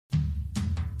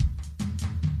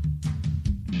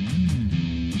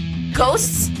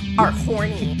Ghosts are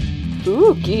horny.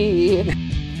 Spooky.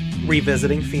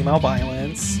 Revisiting female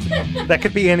violence. That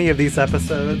could be any of these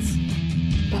episodes.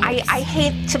 I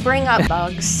hate to bring up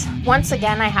bugs. Once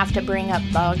again, I have to bring up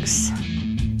bugs.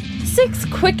 6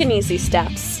 quick and easy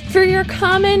steps for your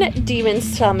common demon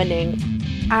summoning.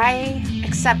 I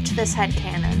accept this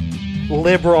headcanon.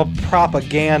 Liberal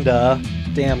propaganda.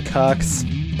 Damn cucks.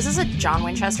 This is a John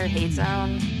Winchester hate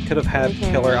zone. Could have had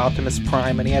Killer Optimus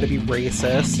Prime and he had to be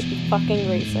racist. To be fucking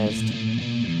racist.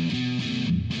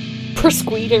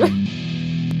 Persqueeter.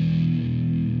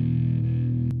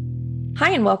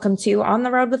 Hi, and welcome to On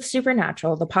the Road with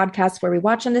Supernatural, the podcast where we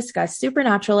watch and discuss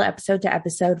Supernatural episode to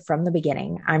episode from the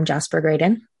beginning. I'm Jasper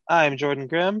Graydon. I'm Jordan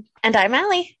Grimm. And I'm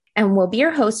Allie. And we'll be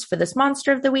your hosts for this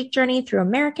Monster of the Week journey through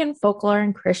American folklore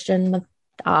and Christian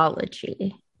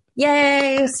mythology.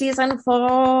 Yay, season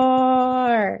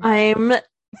 4! I'm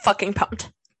fucking pumped.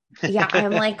 Yeah,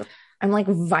 I'm like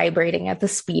vibrating at the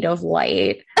speed of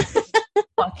light.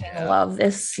 Fucking love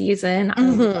this season. I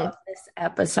love this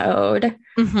episode.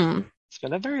 It's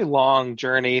been a very long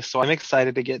journey, so I'm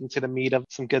excited to get into the meat of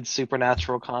some good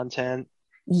supernatural content.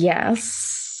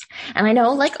 Yes. And I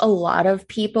know like a lot of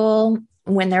people,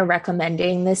 when they're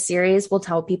recommending this series, will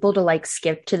tell people to like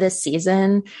skip to this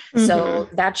season. So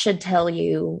that should tell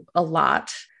you a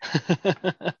lot.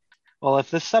 Well,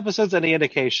 if this episode's any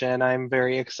indication, I'm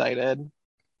very excited.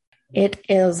 It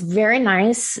is very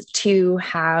nice to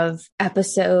have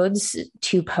episodes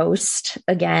to post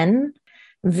again.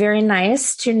 Very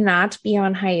nice to not be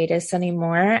on hiatus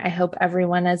anymore. I hope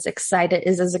everyone is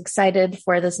as excited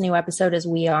for this new episode as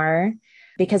we are,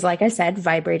 because like I said,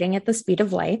 vibrating at the speed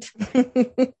of light.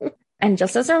 And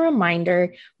just as a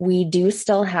reminder, we do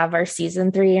still have our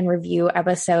season 3 in review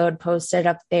episode posted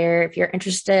up there. If you're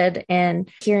interested in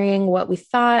hearing what we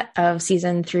thought of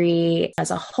season 3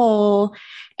 as a whole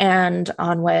and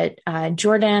on what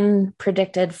Jordan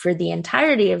predicted for the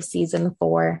entirety of season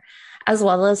 4, as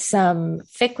well as some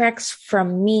fic recs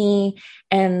from me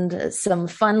and some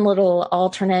fun little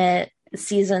alternate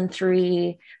season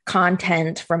 3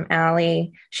 content from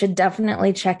Allie, should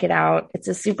definitely check it out. It's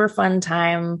a super fun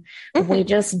time. We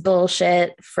just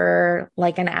bullshit for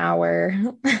like an hour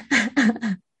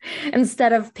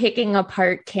instead of picking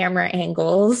apart camera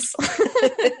angles.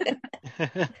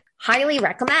 Highly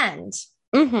recommend.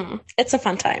 It's a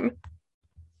fun time.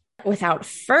 Without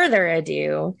further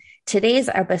ado, today's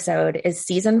episode is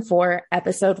season 4,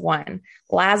 episode 1,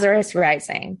 Lazarus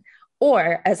Rising,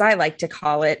 or as I like to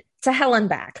call it, To Hell and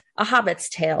Back, A Hobbit's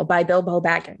Tale by Bilbo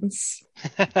Baggins.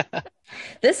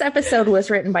 This episode was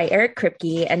written by Eric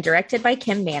Kripke and directed by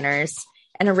Kim Manners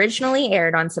and originally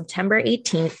aired on September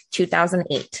 18th,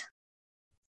 2008.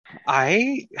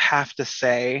 I have to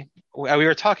say, we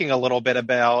were talking a little bit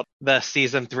about the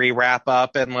season 3 wrap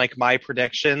up and like my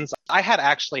predictions. I had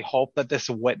actually hoped that this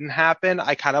wouldn't happen.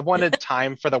 I kind of wanted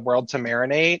time for the world to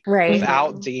marinate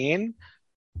without Dean.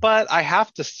 But I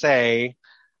have to say,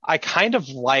 I kind of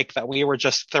like that we were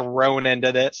just thrown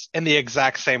into this in the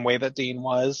exact same way that Dean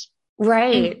was.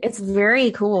 Right. It's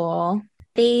very cool.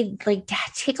 They like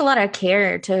take a lot of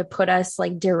care to put us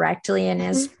like directly in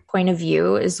his point of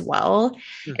view as well.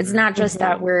 It's not just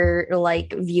that we're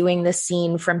like viewing the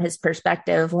scene from his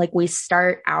perspective. Like we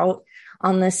start out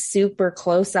on this super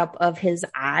close up of his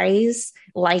eyes,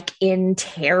 like in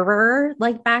terror,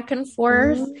 like back and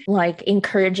forth, like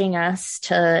encouraging us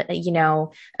to, you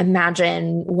know,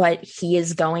 imagine what he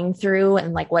is going through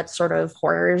and like what sort of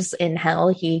horrors in hell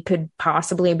he could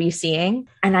possibly be seeing.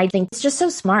 And I think it's just so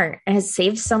smart and has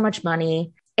saved so much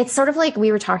money. It's sort of like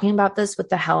we were talking about this with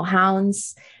the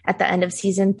Hellhounds at the end of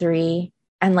season 3.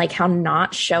 And like how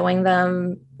not showing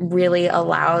them really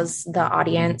allows the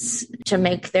audience to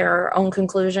make their own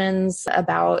conclusions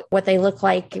about what they look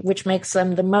like, which makes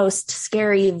them the most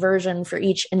scary version for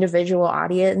each individual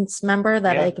audience member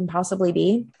that they can possibly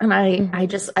be. And I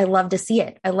love to see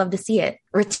it. I love to see it.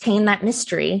 Retain that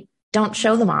mystery. Don't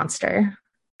show the monster.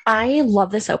 I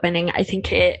love this opening. I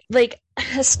think it, like,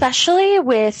 especially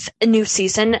with a new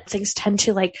season, things tend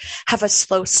to like have a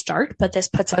slow start, but this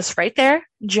puts us right there.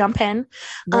 Jump in.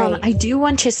 Right. I do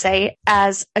want to say,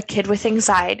 as a kid with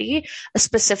anxiety,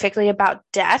 specifically about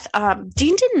death,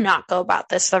 Dean did not go about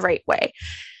this the right way.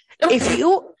 If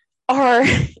you are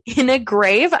in a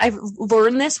grave, I've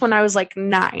learned this when I was like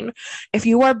 9. If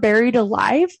you are buried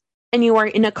alive, and you are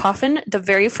in a coffin, the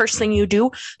very first thing you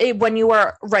do when you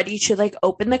are ready to like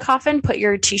open the coffin, put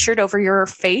your t-shirt over your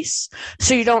face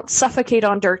so you don't suffocate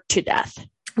on dirt to death.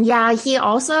 Yeah, he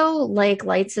also like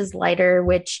lights his lighter,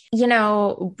 which, you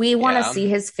know, we want to see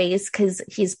his face because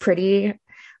he's pretty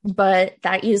but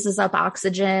that uses up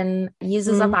oxygen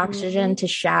to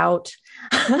shout.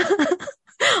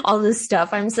 All this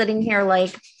stuff. I'm sitting here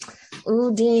like,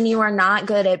 ooh, Dean, you are not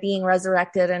good at being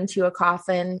resurrected into a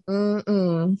coffin.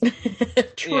 Truly.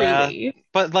 Yeah.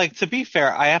 But like, to be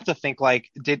fair, I have to think like,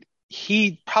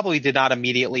 he probably did not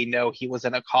immediately know he was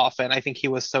in a coffin. I think he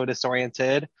was so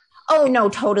disoriented. Oh no,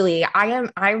 totally.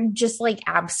 I'm just like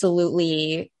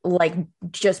absolutely like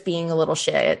just being a little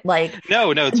shit. Like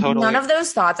No, totally. none of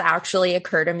those thoughts actually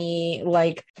occur to me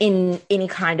like in any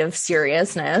kind of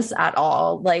seriousness at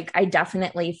all. Like I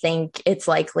definitely think it's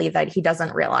likely that he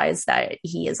doesn't realize that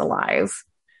he is alive.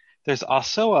 There's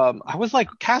also I was like,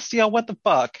 Castiel, what the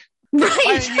fuck?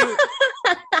 Right.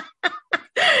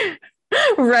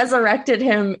 Resurrected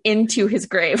him into his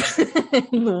grave.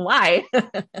 Why?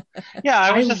 Yeah,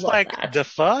 I was I just love like, that. the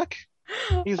fuck?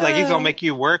 He's like, he's gonna make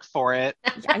you work for it.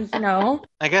 You know?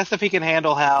 I guess if he can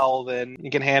handle hell, then he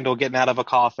can handle getting out of a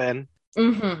coffin.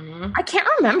 Mm-hmm. I can't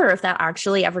remember if that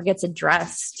actually ever gets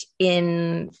addressed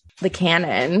in the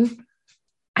canon.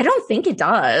 I don't think it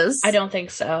does. I don't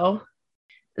think so.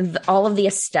 All of the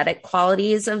aesthetic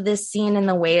qualities of this scene and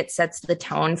the way it sets the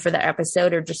tone for the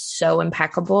episode are just so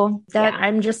impeccable that Yeah.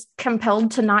 I'm just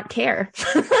compelled to not care.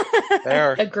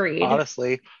 There, Agreed.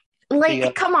 honestly. Like,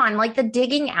 Yeah. come on, like the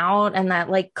digging out and that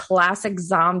like classic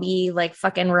zombie, like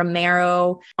fucking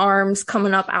Romero arms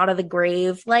coming up out of the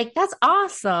grave. Like, that's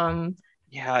awesome.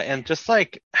 Yeah, and just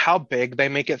like how big they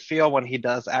make it feel when he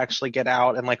does actually get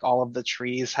out and like all of the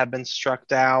trees have been struck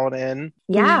down and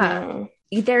Yeah. Mhm.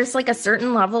 There's like a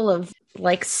certain level of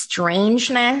like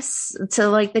strangeness to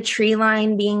like the tree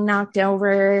line being knocked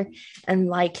over, and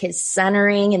like his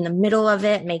centering in the middle of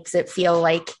it makes it feel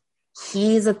like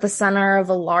he's at the center of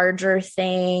a larger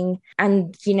thing.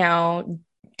 And, you know,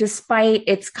 despite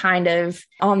its kind of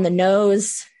on the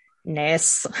nose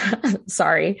ness,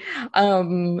 sorry,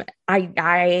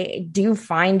 I do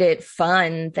find it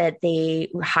fun that they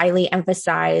highly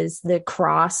emphasize the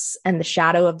cross and the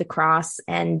shadow of the cross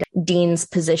and Dean's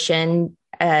position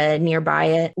nearby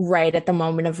it right at the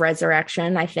moment of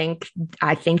resurrection. I think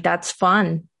that's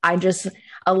fun. I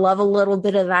love a little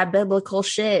bit of that biblical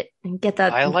shit and get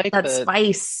that I like that the-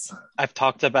 spice. I've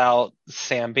talked about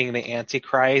Sam being the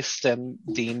Antichrist and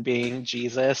Dean being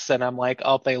Jesus, and I'm like,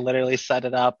 oh, they literally set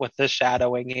it up with the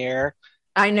shadowing here.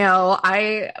 I know.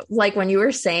 I like when you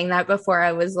were saying that before,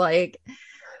 I was like,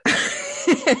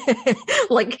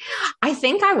 like, I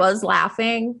think I was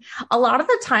laughing. A lot of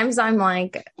the times I'm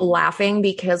like laughing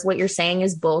because what you're saying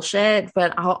is bullshit,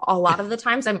 but a lot of the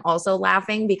times I'm also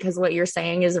laughing because what you're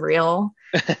saying is real.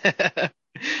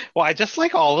 Well, I just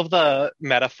like all of the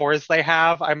metaphors they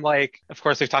have. I'm like, of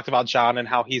course, we've talked about John and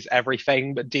how he's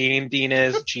everything but Dean. Dean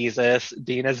is Jesus.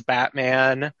 Dean is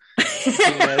Batman. Dean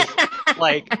is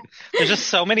like, there's just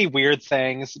so many weird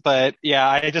things. But yeah,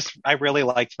 I really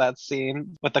liked that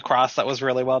scene with the cross. That was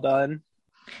really well done.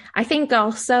 I think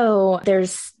also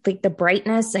there's like the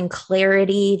brightness and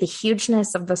clarity, the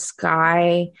hugeness of the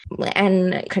sky,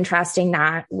 and contrasting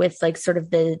that with like sort of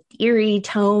the eerie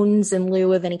tones in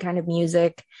lieu of any kind of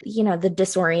music, you know, the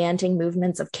disorienting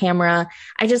movements of camera.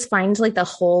 I just find like the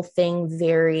whole thing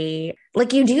very,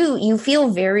 like you feel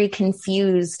very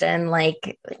confused and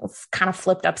like kind of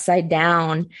flipped upside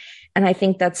down. And I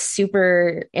think that's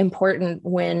super important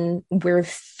when we're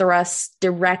thrust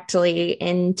directly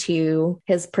into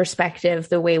his perspective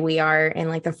the way we are in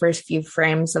like the first few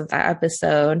frames of that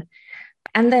episode.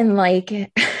 And then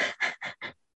like,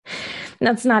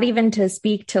 that's not even to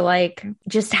speak to like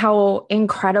just how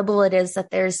incredible it is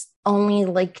that there's only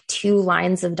like 2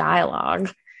 lines of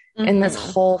dialogue in this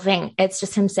whole thing. It's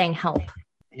just him saying help.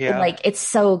 Yeah. Like, it's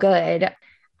so good.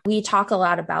 We talk a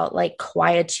lot about like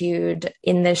quietude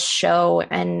in this show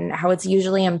and how it's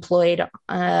usually employed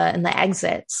in the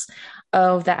exits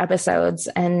of the episodes,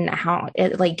 and how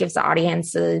it like gives the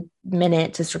audience a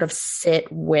minute to sort of sit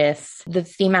with the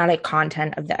thematic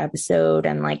content of the episode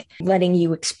and like letting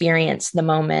you experience the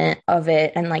moment of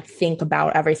it and like think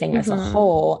about everything as a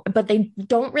whole. But they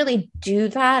don't really do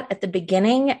that at the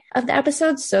beginning of the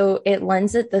episode, so it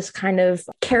lends it this kind of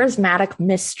charismatic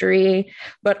mystery,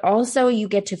 but also you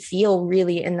get to feel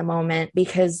really in the moment,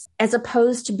 because as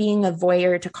opposed to being a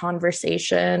voyeur to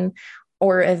conversation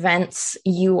or events,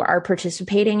 you are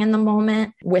participating in the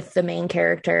moment with the main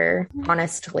character,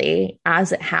 honestly,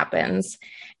 as it happens.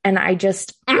 And I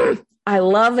just, I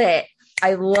love it.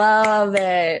 I love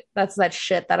it. That's that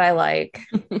shit that I like.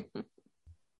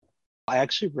 I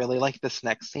actually really like this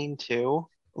next scene too.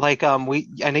 Like, I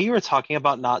know you were talking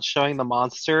about not showing the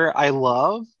monster. I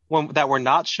love that we're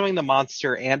not showing the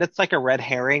monster, and it's like a red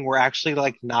herring. We're actually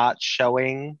like not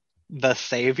showing the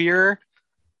savior.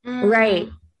 Right.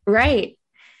 Right.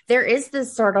 There is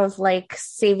this sort of like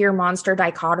savior monster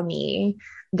dichotomy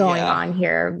going Yeah. on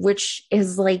here, which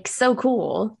is like so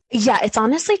cool. Yeah, it's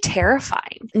honestly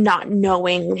terrifying not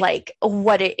knowing like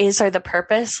what it is or the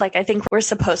purpose. Like, I think we're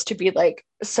supposed to be like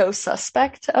so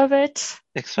suspect of it.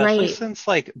 Especially Right. since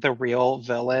like the real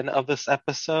villain of this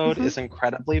episode Mhm. is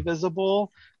incredibly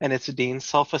visible and it's Dean's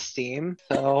self-esteem.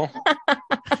 So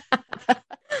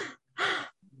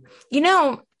You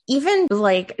know, even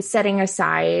like setting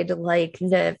aside like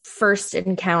the first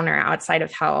encounter outside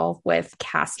of hell with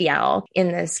Castiel in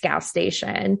this gas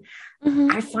station,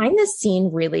 Mhm. I find this scene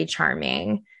really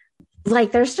charming.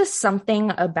 Like, there's just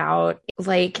something about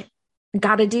like,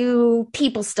 gotta do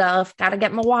people stuff, gotta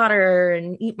get my water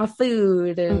and eat my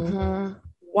food and Mhm.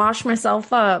 wash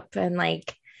myself up. And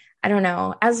like, I don't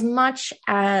know, as much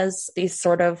as these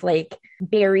sort of like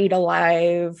buried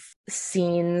alive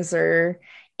scenes are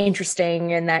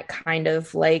interesting in that kind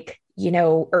of like,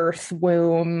 earth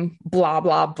womb, blah,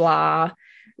 blah, blah,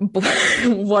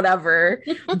 whatever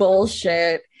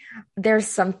bullshit. There's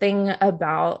something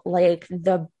about like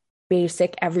the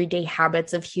basic everyday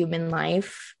habits of human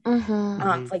life,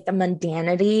 Mhm. like the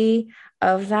mundanity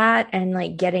of that, and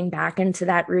like getting back into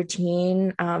that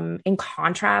routine, in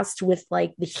contrast with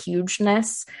like the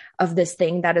hugeness of this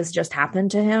thing that has just happened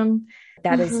to him.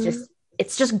 That is Mhm. just,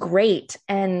 it's just great.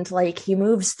 And like he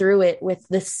moves through it with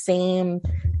the same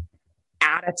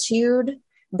attitude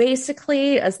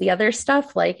basically as the other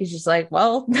stuff. Like he's just like,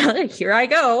 well, here I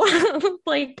go.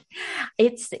 Like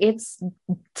it's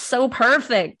so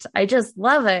perfect. I just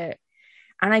love it.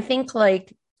 And I think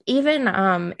like even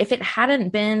if it hadn't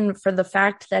been for the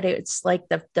fact that it's like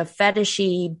the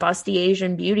fetishy busty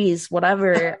Asian beauties,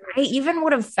 whatever, I even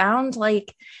would have found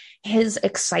like his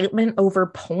excitement over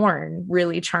porn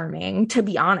really charming, to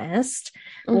be honest.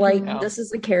 Like, Mhm. this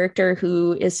is a character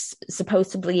who is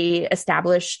supposed to be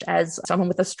established as someone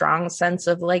with a strong sense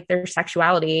of like their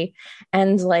sexuality.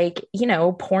 And like,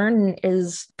 porn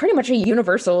is pretty much a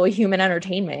universal human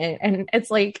entertainment. And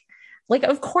it's like,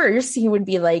 of course he would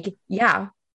be like, yeah,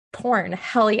 porn,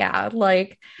 hell yeah.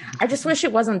 Like, I just wish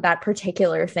it wasn't that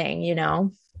particular thing,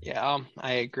 yeah,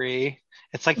 I agree.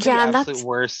 It's like the Yeah, and absolute that's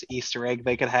worst Easter egg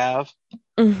they could have.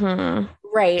 Mhm.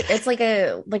 Right. It's like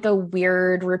a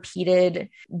weird repeated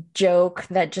joke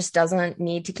that just doesn't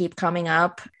need to keep coming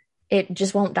up. It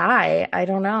just won't die. I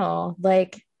don't know.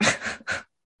 Like,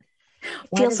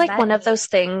 why Feels does like that one of those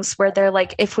things where they're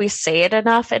like, if we say it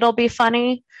enough, it'll be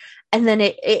funny. And then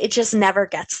it just never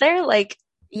gets there. Like,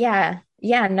 Yeah.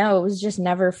 Yeah, no, it was just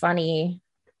never funny.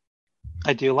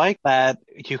 I do like that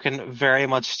you can very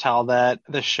much tell that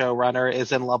the showrunner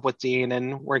is in love with Dean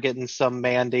and we're getting some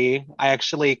Mandy. I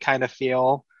actually kind of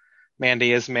feel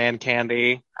Mandy is man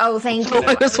candy. Oh, thank So you.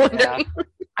 I was Yeah. wondering.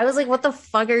 I was like, what the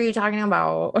fuck are you talking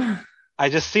about? I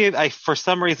just see it. I, for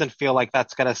some reason, feel like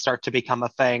that's going to start to become a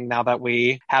thing now that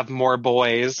we have more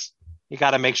boys. You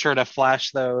got to make sure to flash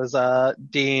those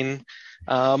Dean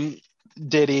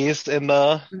ditties in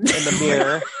the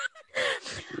mirror.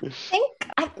 I think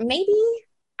maybe,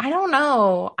 I don't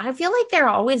know. I feel like they're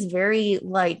always very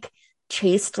like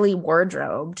chastely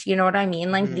wardrobed. You know what I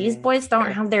mean? Like these Mhm. boys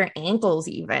don't have their ankles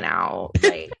even out.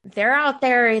 Like they're out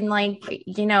there in like,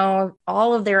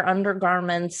 all of their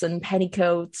undergarments and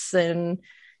petticoats and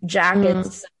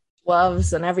jackets, and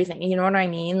gloves and everything. You know what I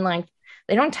mean? Like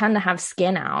they don't tend to have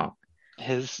skin out.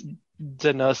 His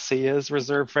Denosi is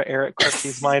reserved for Eric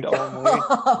Kripke's mind only.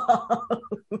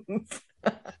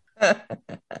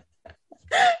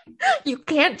 You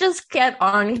can't just get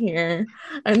on here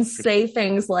and say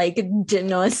things like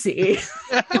Denosi.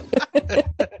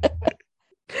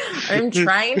 I'm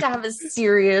trying to have a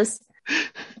serious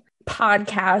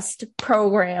podcast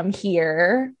program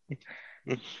here.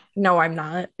 No, I'm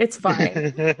not. It's fine.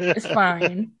 It's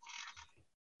fine.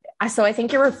 So I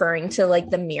think you're referring to like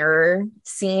the mirror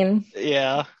scene.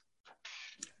 Yeah,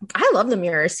 I love the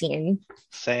mirror scene.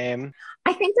 same.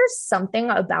 I think there's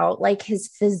something about like his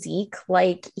physique.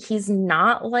 Like he's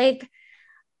not like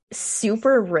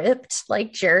super ripped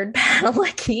like Jared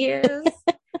Padalecki is.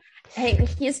 And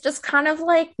he's just kind of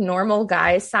like normal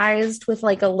guy sized with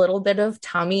like a little bit of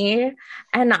tummy.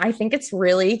 And I think it's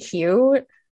really cute.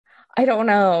 I don't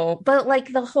know. But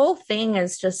like the whole thing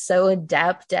is just so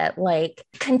adept at like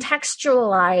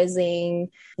contextualizing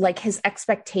like his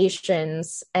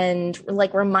expectations and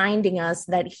like reminding us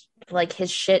that like his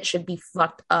shit should be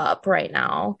fucked up right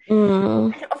now.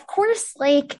 Mm. And of course,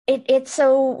 like it's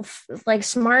so like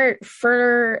smart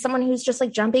for someone who's just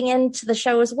like jumping into the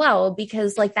show as well,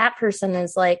 because like that person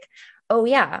is like, oh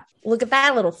yeah, look at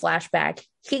that little flashback.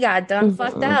 He got done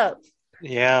fucked up.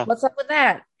 Yeah. What's up with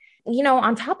that?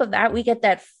 on top of that, we get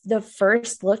the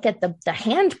first look at the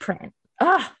handprint.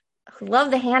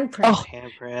 Love the handprint.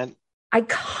 Handprint.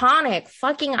 Iconic,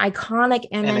 fucking iconic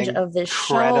image of this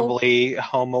show. Incredibly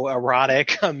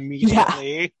homoerotic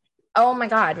immediately. Yeah. Oh my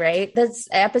God, right? This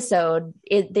episode,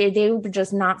 they were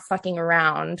just not fucking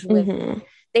around.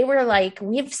 They were like,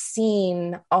 we've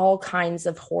seen all kinds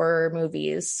of horror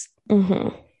movies.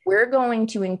 We're going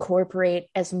to incorporate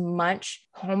as much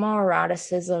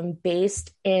homoeroticism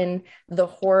based in the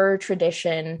horror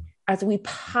tradition as we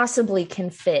possibly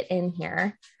can fit in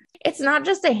here. It's not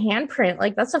just a handprint.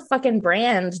 Like, that's a fucking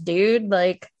brand, dude.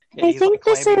 Like, I think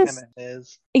this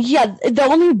is. Yeah, the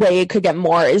only way it could get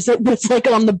more is it was like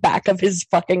on the back of his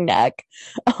fucking neck.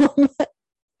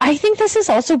 I think this is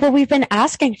also what we've been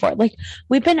asking for. Like,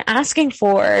 we've been asking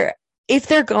for, if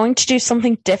they're going to do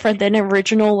something different than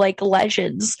original, like,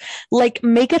 Legends, like,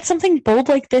 make it something bold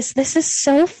like this. This is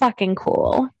so fucking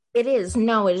cool. It is.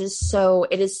 No, it is so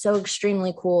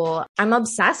extremely cool. I'm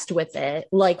obsessed with it.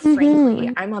 Like,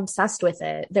 frankly, I'm obsessed with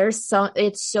it.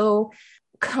 It's so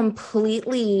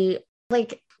completely,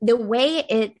 like, the way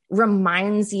it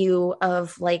reminds you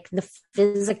of, like, the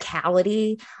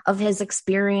physicality of his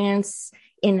experience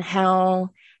in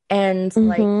hell. And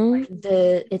like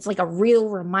it's like a real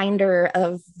reminder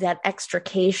of that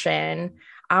extrication.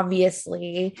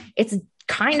 Obviously, it's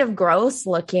kind of gross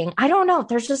looking. I don't know.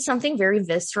 There's just something very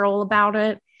visceral about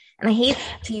it. And I hate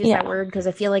to use that word because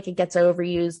I feel like it gets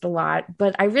overused a lot,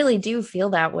 but I really do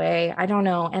feel that way. I don't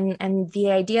know. And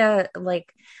the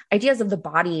ideas of the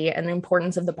body and the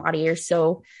importance of the body are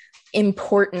so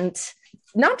important,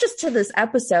 not just to this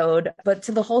episode, but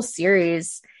to the whole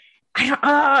series.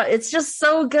 It's just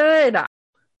so good.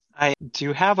 I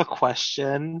do have a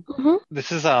question.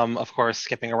 This is, of course,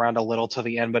 skipping around a little to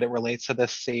the end, but it relates to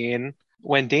this scene.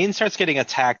 When Dean starts getting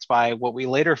attacked by what we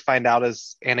later find out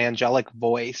is an angelic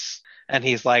voice, and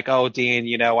he's like, "Oh,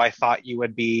 Dean, I thought you're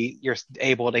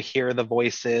able to hear the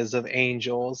voices of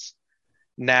angels.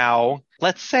 Now,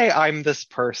 let's say I'm this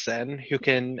person who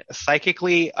can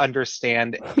psychically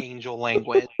understand angel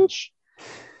language.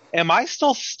 Am I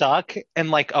still stuck in,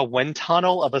 like, a wind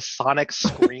tunnel of a sonic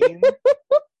scream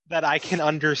that I can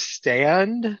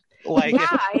understand?" Like,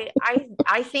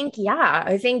 I think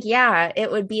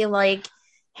it would be like,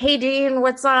 "Hey Dean,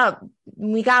 what's up?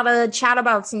 We gotta chat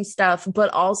about some stuff,"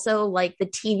 but also, like, the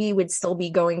TV would still be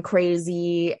going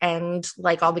crazy and,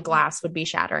 like, all the glass would be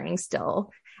shattering still,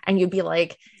 and you'd be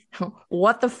like,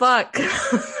 "What the fuck?"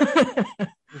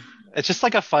 It's just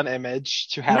like a fun image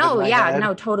to have.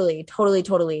 No,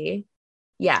 totally.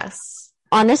 Yes.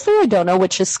 Honestly, I don't know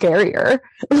which is scarier.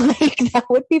 Like, that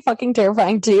would be fucking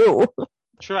terrifying too.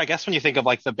 True, I guess when you think of,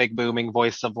 like, the big booming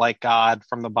voice of, like, God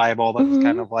from the Bible, that's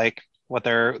kind of like what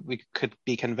we could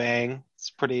be conveying. It's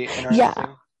pretty interesting.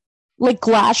 Yeah. Like,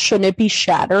 glass shouldn't be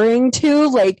shattering too.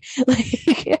 Like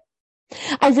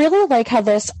I really like how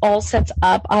this all sets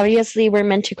up. Obviously, we're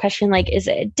meant to question, like, is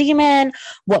it a demon?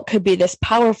 What could be this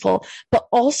powerful? But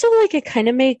also, like, it kind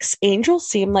of makes Angel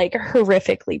seem, like,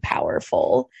 horrifically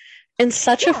powerful in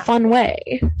such a fun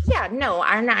way. Yeah, no,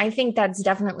 I think that's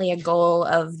definitely a goal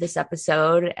of this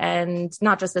episode, and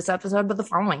not just this episode, but the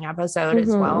following episode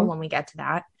as well, when we get to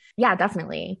that. Yeah,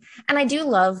 definitely. And I do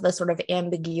love the sort of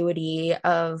ambiguity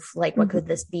of, like, what could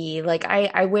this be? Like,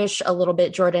 I wish a little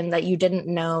bit, Jordan, that you didn't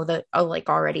know that,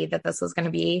 already that this was going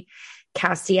to be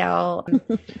Castiel,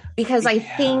 because I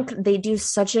think they do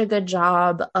such a good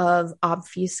job of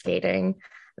obfuscating.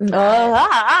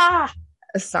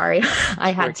 Sorry,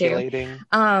 I had to.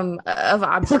 Of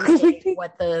observing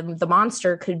what the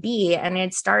monster could be, and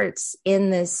it starts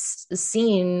in this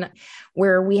scene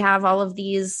where we have all of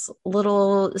these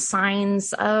little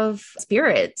signs of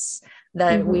spirits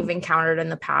that we've encountered in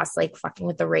the past, like fucking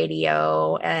with the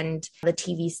radio and the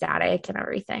TV static and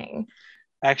everything.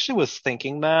 I actually was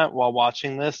thinking that while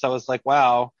watching this. I was like,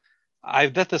 wow, I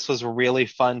bet this was really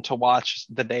fun to watch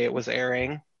the day it was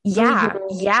airing.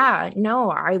 Yeah, no,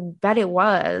 I bet it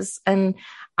was. And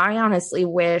I honestly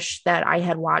wish that I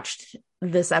had watched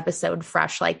this episode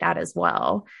fresh like that as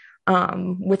well,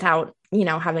 without,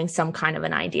 having some kind of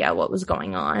an idea what was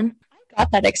going on. I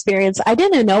got that experience. I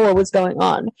didn't know what was going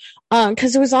on,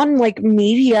 because it was on, like,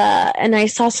 media, and I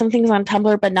saw some things on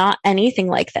Tumblr, but not anything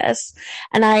like this.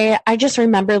 And I just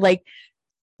remember, like,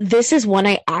 this is one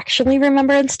I actually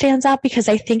remember and stands out, because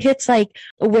I think it's, like,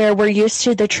 where we're used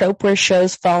to the trope where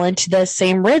shows fall into the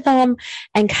same rhythm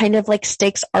and kind of, like,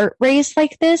 stakes aren't raised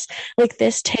like this. Like,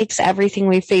 this takes everything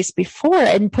we faced before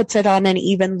and puts it on an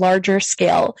even larger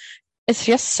scale, It's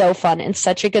just so fun and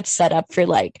such a good setup for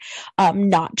like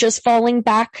not just falling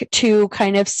back to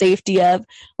kind of safety of,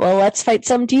 well, let's fight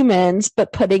some demons,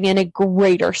 but putting in a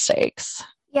greater stakes.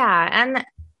 Yeah, and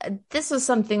this was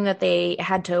something that they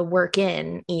had to work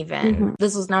in even. Mhm.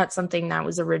 This was not something that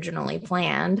was originally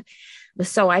planned.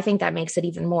 So I think that makes it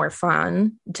even more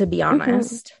fun, to be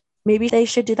honest. Maybe they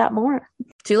should do that more.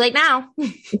 Too late now.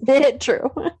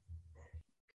 True.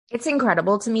 It's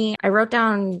incredible to me. I wrote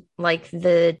down like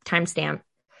the timestamp.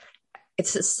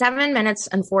 It's 7 minutes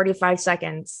and 45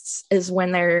 seconds is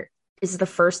when there is the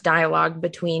first dialogue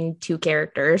between two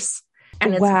characters.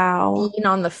 And it's Wow. Dean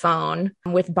on the phone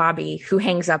with Bobby, who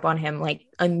hangs up on him like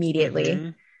immediately.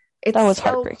 Mhm. It's That was so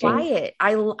heartbreaking. quiet.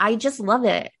 I just love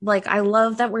it. Like, I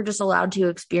love that we're just allowed to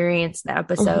experience the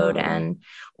episode Mhm. and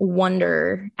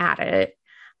wonder at it.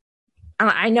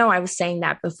 I know I was saying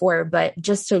that before, but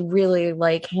just to really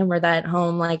like hammer that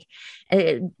home, like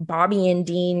Bobby and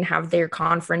Dean have their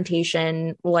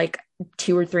confrontation like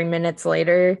 2 or 3 minutes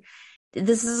later.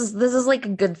 This is like a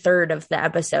good third of the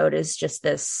episode is just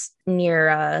this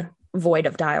near void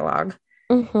of dialogue.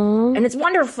 Mhm. And it's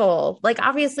wonderful. Like,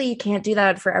 obviously you can't do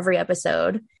that for every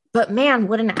episode, but man,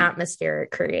 what an atmosphere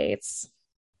it creates.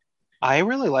 I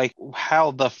really like how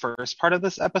the first part of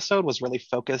this episode was really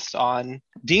focused on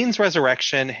Dean's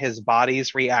resurrection, his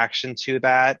body's reaction to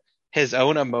that, his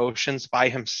own emotions by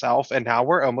himself. And now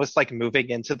we're almost like moving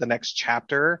into the next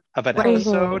chapter of an Right.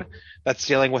 episode that's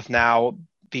dealing with now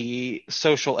the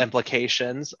social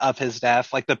implications of his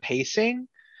death. Like the pacing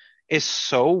is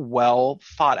so well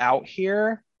thought out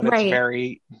here. And Right. It's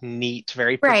very neat,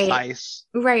 very Right. precise.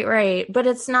 Right. But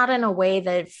it's not in a way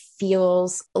that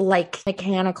feels like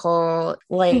mechanical.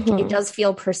 Like, Mhm. it does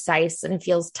feel precise and it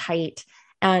feels tight.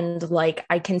 And like,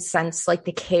 I can sense like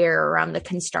the care around the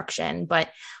construction, but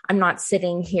I'm not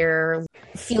sitting here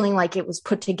feeling like it was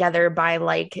put together by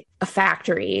like a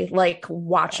factory, like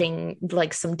watching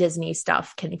like some Disney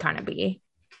stuff can kind of be.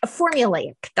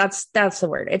 Formulaic. That's the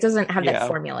word. It doesn't have that Yeah.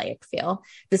 formulaic feel,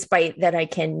 despite that I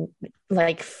can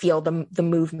like feel the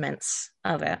movements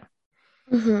of it.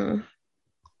 Mhm.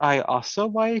 I also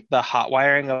like the hot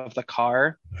wiring of the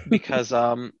car because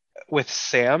with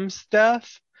Sam's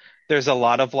death, there's a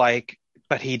lot of like,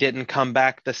 but he didn't come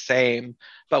back the same.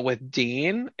 But with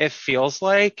Dean, it feels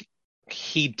like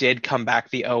he did come back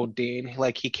the old Dean.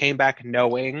 Like he came back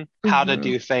knowing how to Mhm.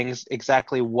 do things,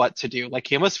 exactly what to do. Like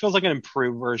he almost feels like an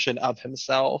improved version of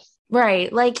himself.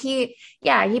 Right. Like he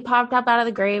popped up out of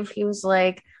the grave. He was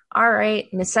like, all right,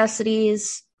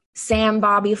 necessities, Sam,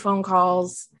 Bobby phone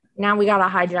calls. Now we got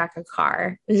to hijack a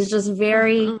car. It's just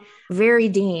very, Mhm. very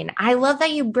Dean. I love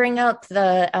that you bring up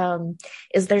the,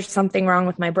 is there something wrong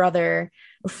with my brother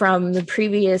from the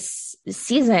previous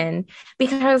season?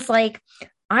 Because like,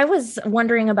 I was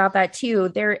wondering about that too.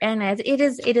 And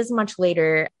it is much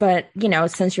later, but you know,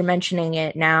 since you're mentioning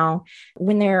it now,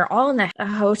 when they're all in the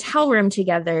hotel room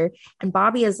together, and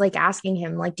Bobby is like asking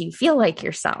him, like, "Do you feel like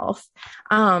yourself?"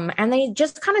 And they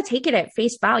just kind of take it at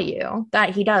face value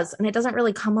that he does, and it doesn't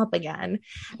really come up again.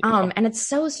 And it's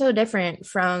so different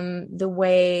from the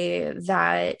way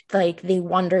that like they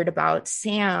wondered about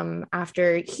Sam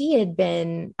after he had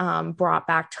been brought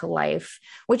back to life,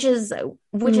 which is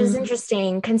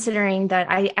interesting considering that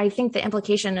I think the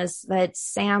implication is that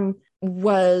Sam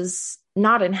was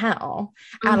not in hell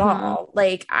at Mhm. all.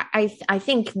 Like I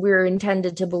think we're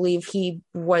intended to believe he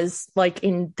was like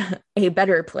in a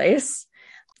better place,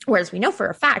 whereas we know for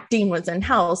a fact Dean was in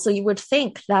hell. So you would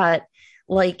think that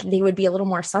like they would be a little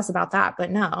more sus about that, but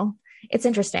no, it's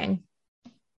interesting.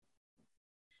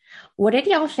 What did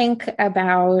y'all think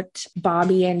about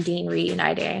Bobby and Dean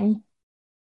reuniting?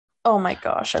 Oh my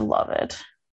gosh, I love it.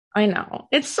 I know.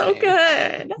 It's so Same.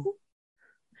 good.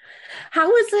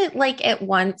 How is it like at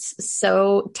once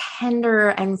so tender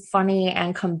and funny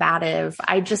and combative?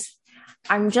 I'm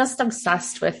just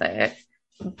obsessed with it.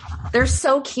 They're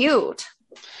so cute.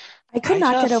 I could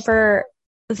not get over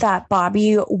that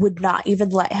Bobby would not even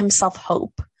let himself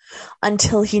hope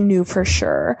until he knew for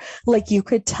sure. Like you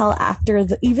could tell after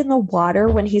even the water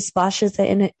when he splashes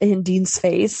it in Dean's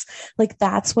face, like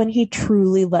that's when he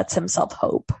truly lets himself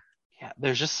hope. Yeah,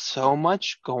 there's just so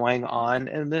much going on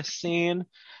in this scene,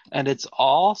 and it's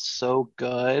all so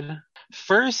good.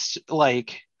 First,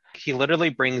 like, he literally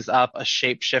brings up a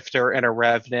shapeshifter and a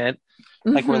revenant.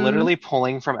 Like, we're Mhm. literally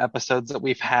pulling from episodes that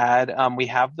we've had. We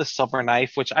have the silver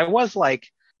knife, which I was like,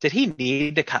 did he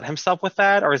need to cut himself with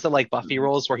that? Or is it like Buffy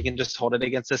rules where he can just hold it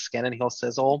against his skin and he'll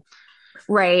sizzle?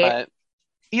 Right. But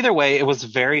either way, it was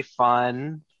very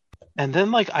fun. And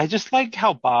then, like, I just like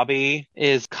how Bobby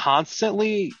is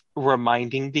constantly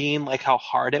reminding Dean, like, how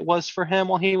hard it was for him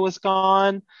while he was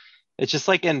gone. It's just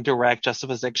like in direct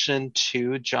juxtaposition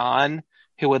to John,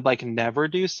 who would like never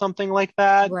do something like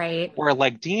that. Right. Where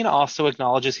like Dean also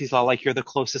acknowledges, he's all like, you're the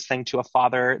closest thing to a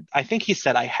father. I think he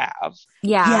said I have.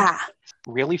 Yeah.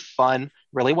 Really fun,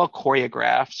 really well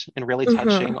choreographed, and really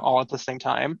touching all at the same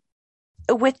time.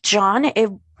 With John, it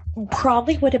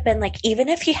probably would have been like, even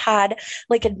if he had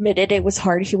like admitted it was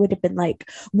hard, he would have been like,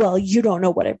 well, you don't know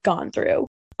what I've gone through,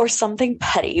 or something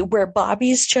petty, where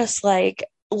Bobby's just like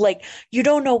you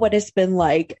don't know what it's been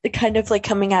like, kind of like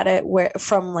coming at it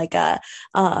from like a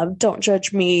don't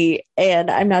judge me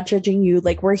and I'm not judging you,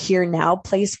 like we're here now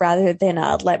place, rather than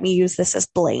let me use this as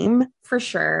blame. For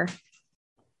sure.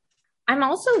 I'm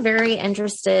also very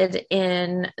interested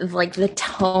in like the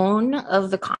tone of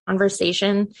the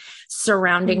conversation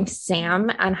surrounding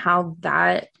Sam and how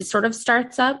that sort of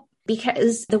starts up,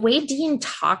 because the way Dean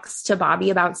talks to Bobby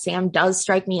about Sam does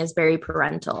strike me as very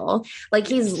parental. Like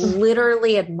he's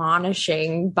literally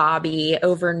admonishing Bobby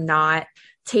over not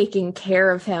taking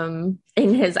care of him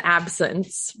in his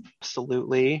absence.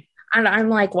 Absolutely. And I'm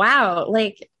like, wow,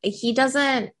 like he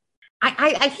doesn't,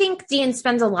 I think Dean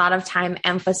spends a lot of time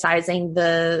emphasizing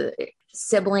the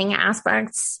sibling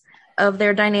aspects of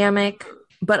their dynamic,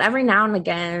 but every now and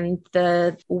again,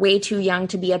 the way too young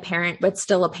to be a parent, but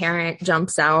still a parent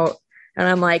jumps out. And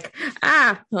I'm like,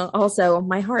 also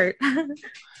my heart.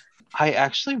 I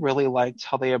actually really liked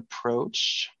how they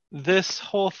approached this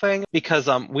whole thing, because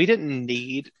we didn't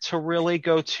need to really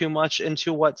go too much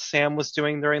into what Sam was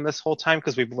doing during this whole time,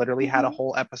 because we've literally had a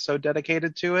whole episode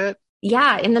dedicated to it.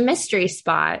 Yeah, in the mystery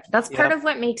spot. That's part of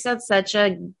what makes it such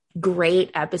a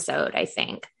great episode, I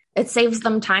think. It saves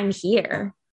them time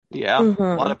here. Yeah, a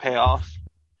lot of payoff.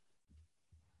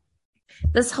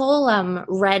 This whole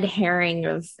red herring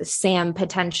of Sam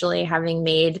potentially having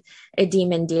made a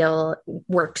demon deal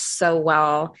works so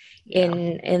well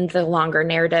in the longer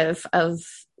narrative of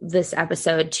this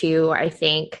episode too, I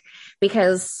think,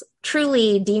 because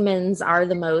truly demons are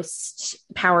the most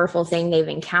powerful thing they've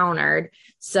encountered.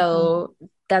 So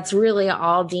that's really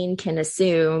all Dean can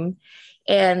assume.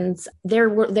 And there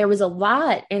was a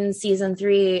lot in season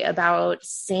 3 about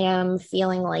Sam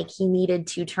feeling like he needed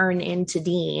to turn into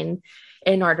Dean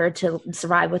in order to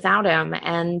survive without him.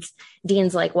 And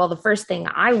Dean's like, well, the first thing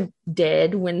I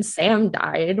did when Sam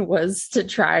died was to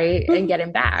try and get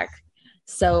him back.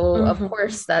 So of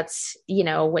course that's,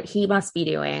 what he must be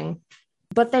doing.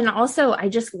 But then also, I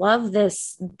just love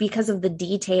this because of the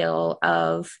detail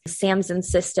of Sam's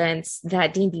insistence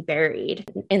that Dean be buried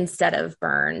instead of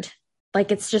burned.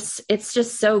 Like, it's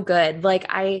just so good. Like,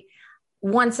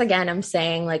 once again, I'm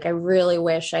saying, like, I really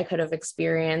wish I could have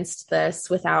experienced this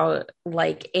without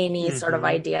like any sort of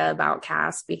idea about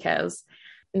Cass, because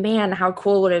man, how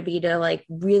cool would it be to like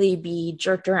really be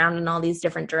jerked around in all these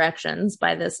different directions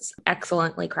by this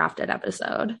excellently crafted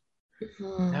episode.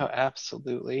 No,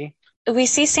 absolutely. We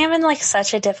see Sam in like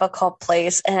such a difficult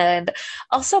place, and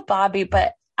also Bobby,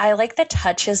 but I like the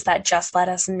touches that just let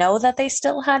us know that they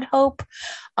still had hope.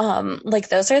 Like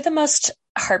those are the most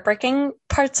heartbreaking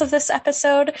parts of this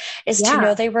episode, is to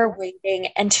know they were waiting,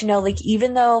 and to know, like,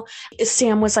 even though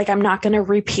Sam was like, I'm not going to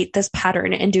repeat this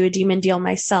pattern and do a demon deal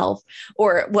myself,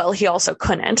 or, well, he also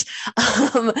couldn't,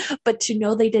 but to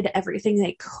know they did everything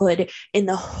they could in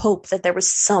the hope that there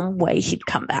was some way he'd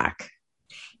come back.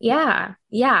 Yeah,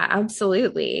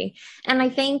 absolutely. And I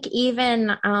think even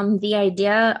the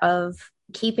idea of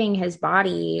keeping his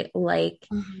body, like,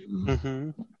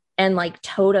 and like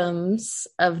totems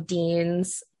of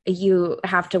Dean's, you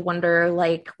have to wonder,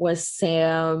 like, was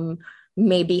Sam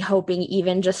maybe hoping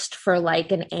even just for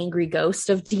like an angry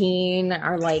ghost of Dean,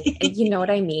 or like, you know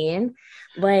what I mean?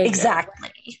 Like,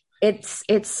 exactly. It's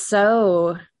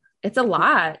a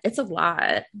lot.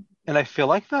 And I feel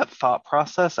like that thought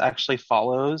process actually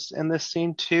follows in this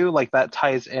scene too. Like that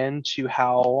ties into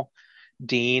how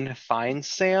Dean finds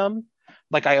Sam.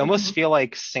 Like I almost feel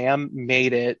like Sam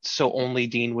made it so only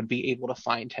Dean would be able to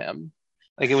find him.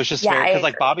 Like it was just very, because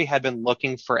like Bobby had been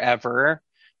looking forever,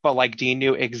 but like Dean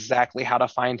knew exactly how to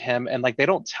find him. And like they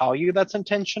don't tell you that's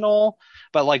intentional,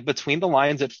 but like between the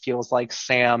lines, it feels like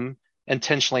Sam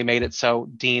intentionally made it so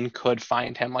Dean could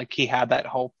find him. Like he had that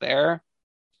hope there.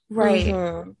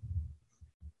 Right.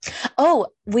 Oh,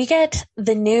 we get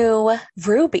the new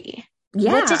Ruby.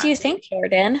 Yeah. What did you think,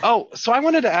 Jordan? Oh, so I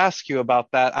wanted to ask you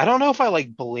about that. I don't know if I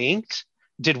like blinked.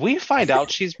 Did we find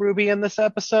out she's Ruby in this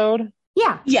episode?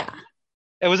 Yeah.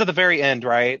 It was at the very end,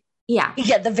 right? Yeah,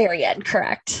 the very end,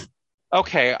 correct.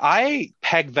 Okay, I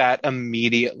pegged that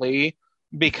immediately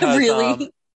because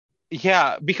really?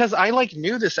 Because I like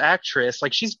knew this actress.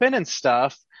 Like she's been in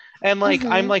stuff, and like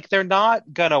I'm like, they're not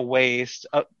gonna waste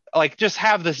like just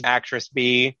have this actress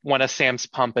be one of Sam's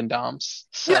pump and dumps.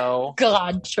 So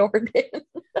God, Jordan.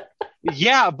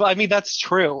 yeah, but I mean that's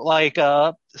true. Like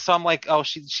so I'm like, oh,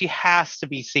 she has to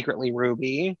be secretly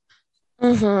Ruby.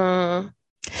 Mm-hmm.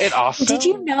 It also Did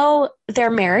you know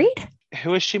they're married?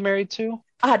 Who is she married to?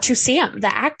 To Sam,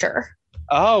 the actor.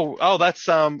 Oh, that's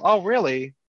oh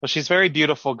really? Well, she's very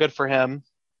beautiful. Good for him.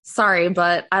 Sorry,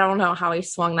 but I don't know how he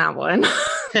swung that one.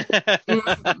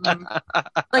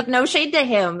 Like, no shade to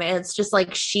him. It's just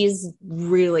like she's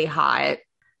really hot.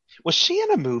 Was she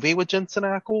in a movie with Jensen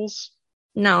Ackles?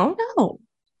 No. No.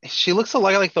 She looks a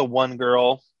lot like the one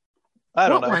girl. I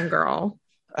don't What know. one girl?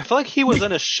 I feel like he was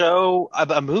in a show,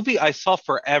 a movie I saw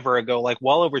forever ago, like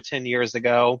well over 10 years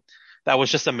ago. That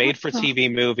was just a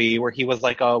made-for-TV movie where he was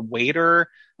like a waiter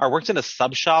or worked in a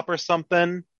sub shop or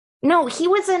something. No, he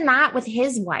was in that with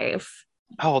his wife.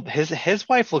 Oh, his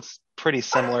wife looks pretty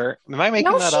similar. Am I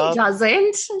making No, that she up?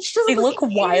 doesn't. She doesn't They look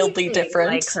wildly anything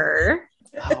different. like her.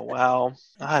 Oh, wow.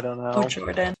 I don't know. Oh,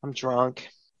 Jordan. I'm drunk.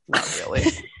 Not really.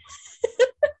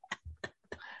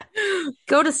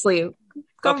 Go to sleep.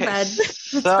 Go to bed.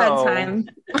 It's bedtime.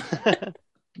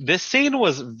 This scene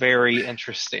was very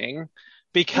interesting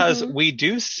because we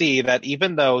do see that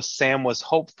even though Sam was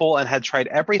hopeful and had tried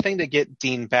everything to get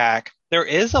Dean back, there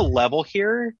is a level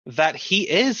here that he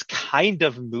is kind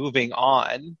of moving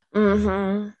on.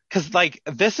 Mm-hmm. Because, like,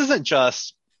 this isn't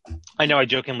just, I know I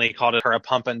jokingly called it her a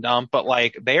pump and dump, but,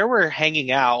 like, they were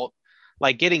hanging out,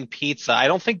 like, getting pizza.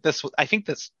 I think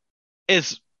this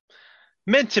is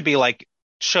meant to be, like,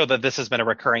 show that this has been a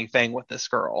recurring thing with this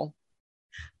girl.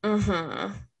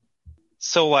 Mm-hmm.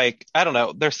 So, like, I don't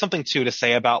know. There's something, too, to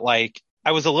say about, like,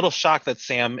 I was a little shocked that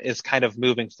Sam is kind of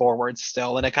moving forward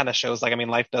still. And it kind of shows, like, I mean,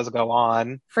 life does go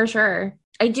on. For sure.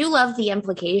 I do love the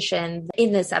implication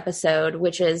in this episode,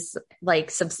 which is like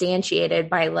substantiated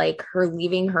by like her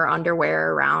leaving her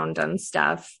underwear around and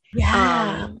stuff.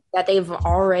 Yeah. That they've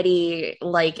already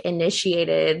like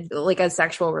initiated like a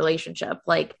sexual relationship.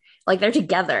 Like they're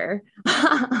together.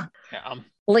 Yeah.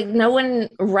 Like no one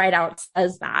right out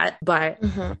says that, but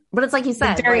it's like you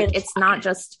said, Very like, it's not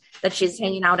just that she's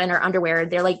hanging out in her underwear.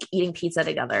 They're like eating pizza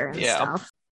together and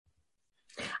stuff.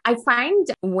 I find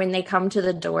when they come to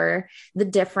the door, the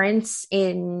difference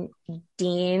in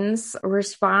Dean's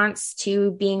response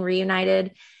to being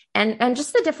reunited and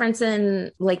just the difference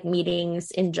in like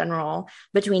meetings in general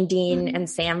between Dean and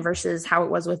Sam versus how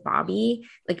it was with Bobby,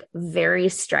 like very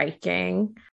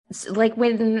striking. So, like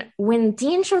when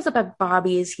Dean shows up at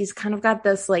Bobby's, he's kind of got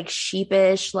this like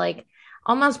sheepish, like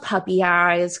almost puppy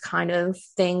eyes kind of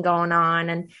thing going on.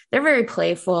 And they're very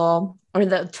playful, or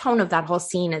the tone of that whole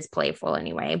scene is playful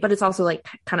anyway, but it's also like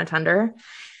kind of tender.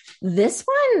 This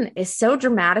one is so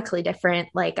dramatically different.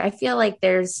 Like, I feel like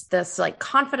there's this like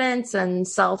confidence and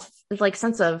like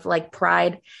sense of like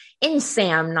pride in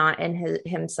Sam, not in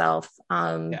himself.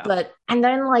 But, and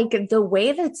then like the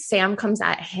way that Sam comes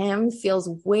at him feels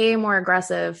way more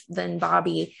aggressive than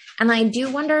Bobby. And I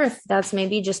do wonder if that's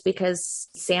maybe just because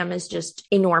Sam is just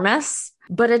enormous,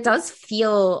 but it does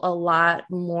feel a lot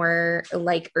more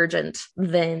like urgent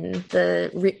than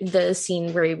the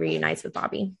scene where he reunites with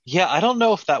Bobby. Yeah, I don't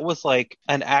know if that was like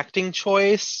an acting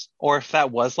choice or if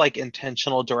that was like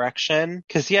intentional direction.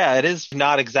 Because yeah, it is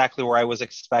not exactly where I was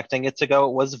expecting it to go.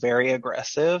 It was very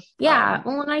aggressive. Yeah.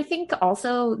 Well, and I think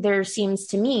also there seems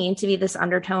to me to be this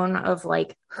undertone of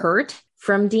like hurt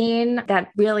from Dean that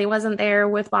really wasn't there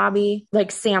with Bobby.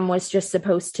 Like Sam was just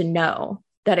supposed to know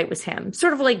that it was him.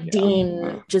 Sort of like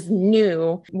Dean just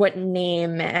knew what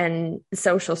name and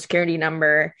social security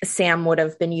number Sam would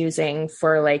have been using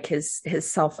for like his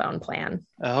cell phone plan.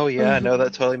 Oh yeah, no,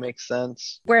 that totally makes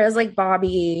sense. Whereas like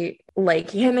Bobby,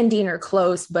 like him and Dean are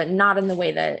close, but not in the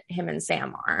way that him and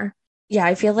Sam are. Yeah,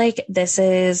 I feel like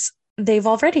they've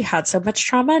already had so much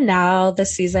trauma. Now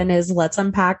this season is let's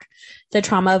unpack the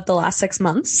trauma of the last 6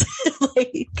 months.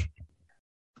 Like,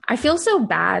 I feel so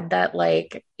bad that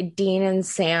like Dean and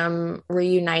Sam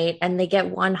reunite and they get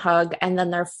one hug and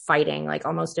then they're fighting like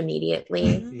almost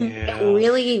immediately. Yeah. It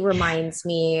really reminds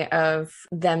me of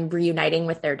them reuniting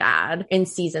with their dad in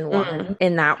season 1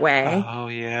 in that way. Oh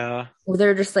yeah. Where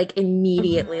they're just like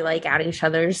immediately like at each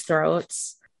other's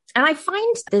throats. And I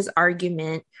find this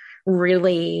argument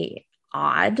really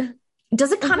odd.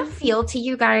 Does it kind of feel to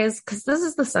you guys, because this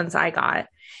is the sense I got,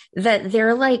 that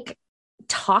they're like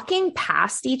talking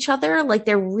past each other, like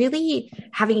they're really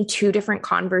having two different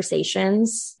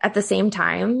conversations at the same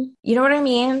time? You know what I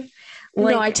mean?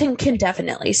 Like, no, I can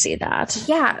definitely see that.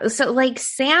 Yeah. So like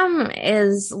Sam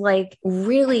is like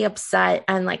really upset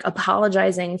and like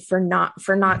apologizing for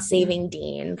not saving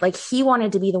Dean. Like he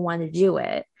wanted to be the one to do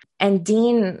it. And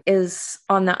Dean is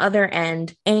on the other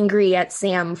end, angry at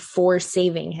Sam for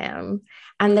saving him.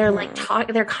 And they're like,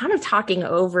 they're kind of talking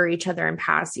over each other and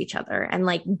past each other and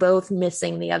like both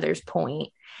missing the other's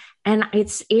point. And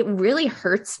it really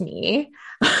hurts me.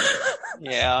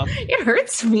 Yeah. It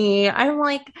hurts me. I'm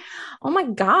like, oh my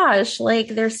gosh, like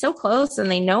they're so close and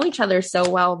they know each other so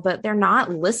well, but they're not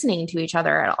listening to each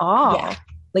other at all. Yeah.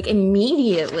 Like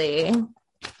immediately.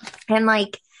 And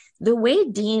like the way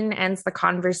Dean ends the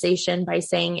conversation by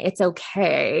saying it's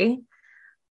okay.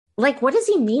 Like, what does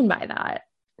he mean by that?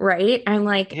 Right? I'm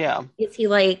like, Yeah. Is he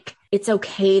like, it's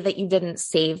okay that you didn't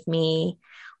save me?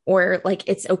 Or like,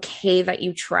 it's okay that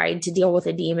you tried to deal with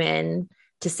a demon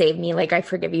to save me. Like, I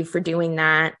forgive you for doing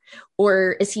that.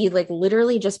 Or is he like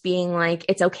literally just being like,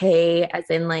 it's okay, as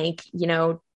in like, you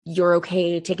know, you're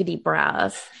okay, take a deep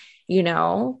breath, you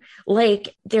know?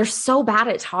 Like, they're so bad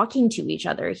at talking to each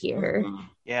other here.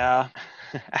 Yeah.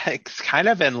 It's kind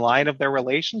of in line of their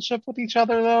relationship with each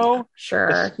other, though.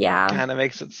 Sure. Yeah. Kind of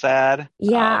makes it sad.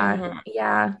 Yeah.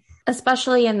 Yeah.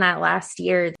 Especially in that last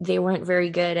year, they weren't very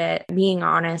good at being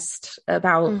honest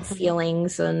about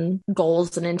feelings and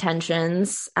goals and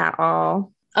intentions at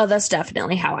all. Oh, that's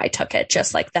definitely how I took it.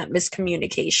 Just like that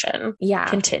miscommunication. Yeah.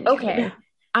 Continued. Okay.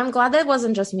 I'm glad that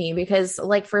wasn't just me, because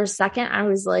like for a second, I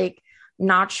was like,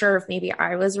 not sure if maybe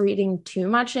I was reading too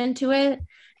much into it.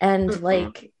 And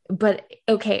like, but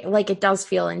okay, like it does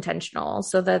feel intentional.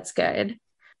 So that's good.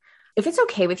 If it's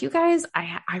okay with you guys,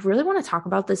 I really want to talk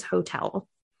about this hotel.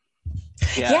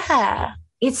 Yes. Yeah.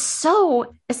 It's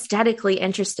so aesthetically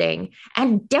interesting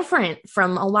and different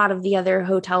from a lot of the other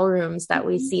hotel rooms that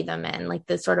we see them in, like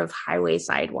the sort of highway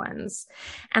side ones.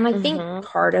 And I think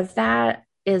part of that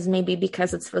is maybe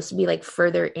because it's supposed to be like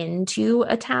further into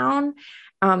a town,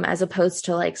 as opposed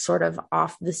to like sort of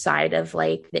off the side of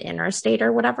like the interstate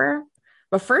or whatever.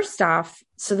 But first off,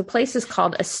 so the place is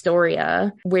called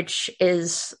Astoria, which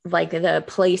is like the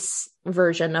place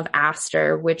version of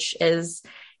Astor, which is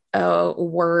a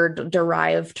word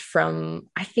derived from,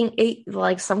 I think,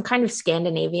 like some kind of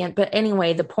Scandinavian. But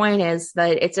anyway, the point is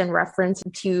that it's in reference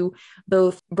to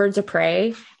both Birds of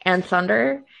Prey and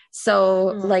Thunder. So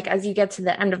like, as you get to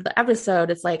the end of the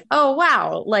episode, it's like, oh,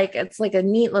 wow. Like, it's like a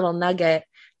neat little nugget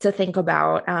to think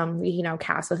about, you know,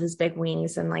 Cass with his big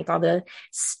wings and like all the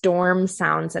storm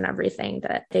sounds and everything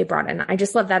that they brought in. I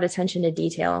just love that attention to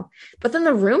detail. But then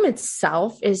the room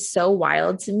itself is so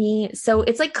wild to me. So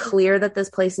it's like clear that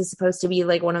this place is supposed to be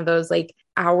like one of those like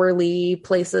hourly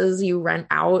places you rent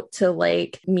out to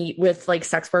like meet with like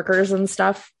sex workers and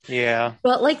stuff. Yeah.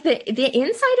 But like the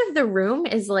inside of the room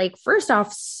is like, first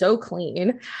off, so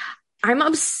clean. I'm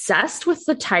obsessed with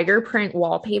the tiger print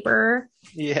wallpaper.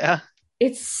 Yeah.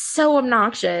 It's so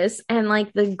obnoxious. And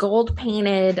like the gold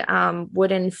painted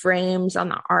wooden frames on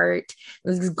the art,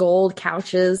 these gold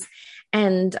couches,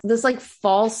 and this like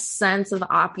false sense of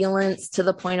opulence to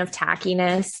the point of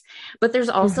tackiness. But there's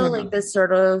also like this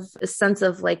sort of sense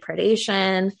of like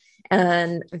predation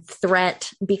and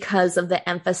threat because of the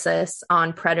emphasis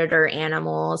on predator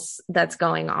animals that's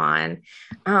going on.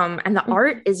 And the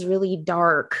art is really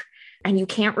dark. And you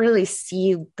can't really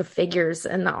see the figures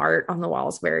in the art on the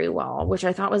walls very well, which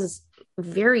I thought was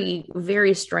very,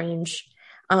 very strange,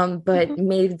 but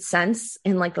made sense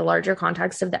in like the larger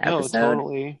context of the episode. No,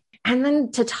 totally. And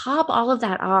then to top all of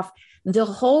that off, the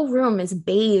whole room is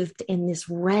bathed in this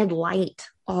red light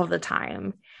all the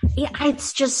time.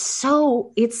 It's just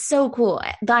it's so cool.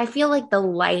 I feel like the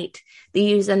light they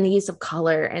use and the use of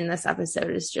color in this episode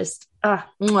is just, I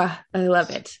love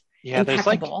it. Yeah, Impeccable. there's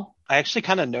like, I actually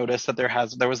kind of noticed that there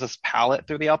was this palette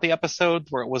throughout the episode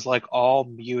where it was like all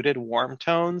muted warm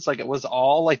tones. Like it was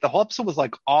all like the whole episode was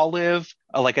like olive,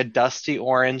 like a dusty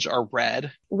orange or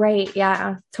red. Right.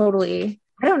 Yeah, totally.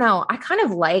 I don't know. I kind of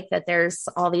like that there's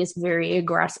all these very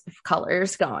aggressive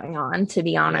colors going on, to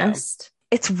be honest.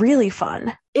 It's really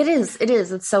fun. It is.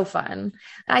 It's so fun.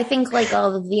 I think like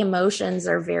all of the emotions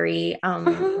are very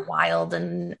wild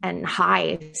and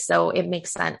high. So it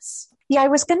makes sense. Yeah, I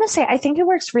was going to say, I think it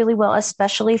works really well,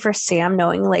 especially for Sam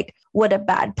knowing like what a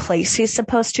bad place he's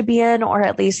supposed to be in, or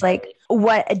at least like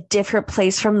what a different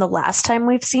place from the last time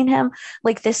we've seen him.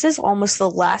 Like this is almost the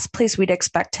last place we'd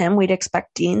expect him. We'd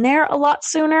expect Dean there a lot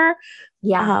sooner.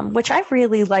 Yeah. Which I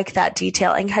really like that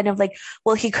detail, and kind of like,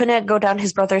 well, he couldn't go down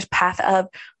his brother's path of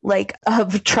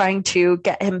trying to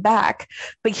get him back,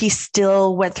 but he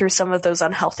still went through some of those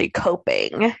unhealthy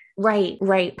coping. Right.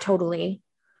 Totally.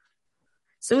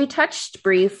 So we touched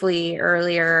briefly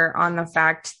earlier on the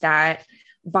fact that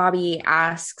Bobby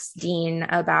asks Dean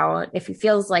about if he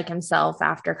feels like himself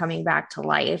after coming back to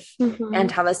life,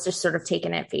 and how that's just sort of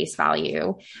taken at face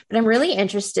value. But I'm really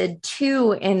interested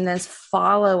too in this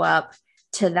follow-up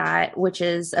to that, which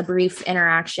is a brief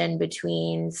interaction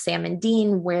between Sam and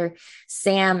Dean, where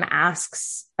Sam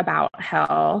asks about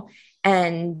hell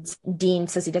and Dean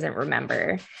says he doesn't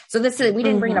remember. So this is, we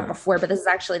didn't bring it up before, but this is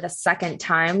actually the second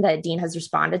time that Dean has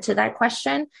responded to that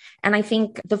question. And I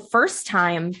think the first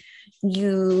time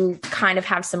you kind of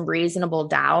have some reasonable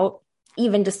doubt,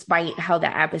 even despite how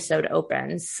the episode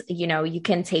opens. You know, you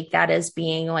can take that as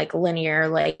being like linear,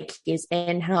 like he's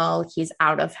in hell, he's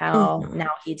out of hell.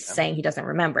 Now he's saying he doesn't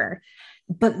remember.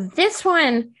 But this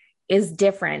one is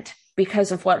different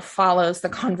because of what follows the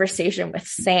conversation with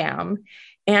Sam.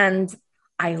 And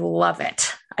I love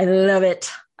it. I love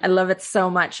it. I love it so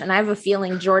much. And I have a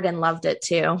feeling Jordan loved it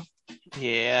too.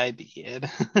 Yeah, I did.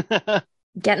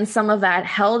 Getting some of that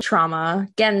hell trauma,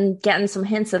 getting some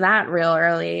hints of that real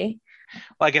early.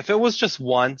 Like if it was just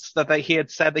once that he had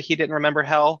said that he didn't remember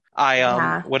hell,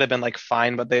 I would have been like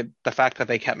fine. But the fact that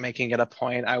they kept making it a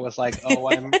point, I was like, oh,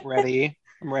 I'm ready.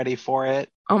 I'm ready for it.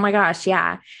 Oh my gosh,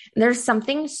 yeah. There's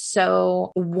something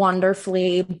so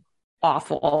wonderfully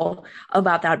awful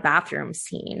about that bathroom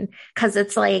scene, because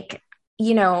it's like,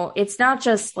 you know, it's not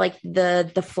just like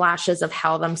the flashes of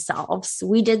hell themselves.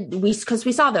 Because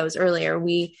we saw those earlier.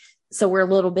 So we're a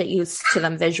little bit used to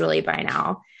them visually by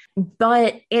now.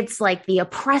 But it's like the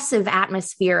oppressive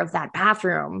atmosphere of that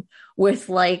bathroom with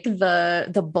like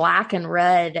the black and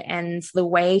red, and the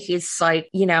way he's like,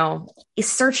 you know,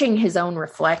 is searching his own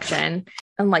reflection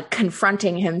and like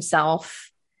confronting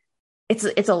himself.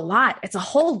 It's a lot. It's a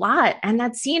whole lot. And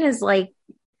that scene is like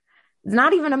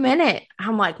not even a minute.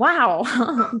 I'm like, wow,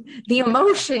 the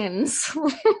emotions.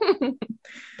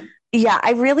 Yeah,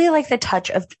 I really like the touch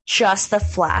of just the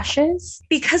flashes,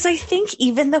 because I think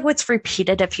even though it's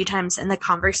repeated a few times in the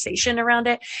conversation around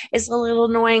it is a little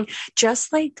annoying,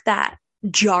 just like that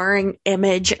jarring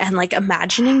image and like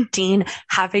imagining Dean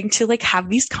having to like have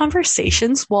these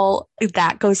conversations while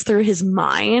that goes through his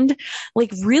mind,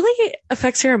 like really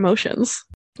affects your emotions.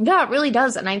 Yeah, it really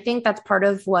does. And I think that's part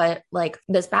of what like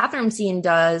this bathroom scene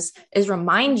does, is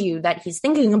remind you that he's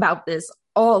thinking about this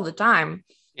all the time.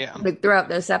 Yeah. Like throughout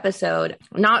this episode,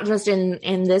 not just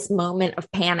in this moment of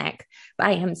panic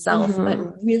by himself,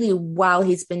 but really while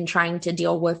he's been trying to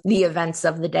deal with the events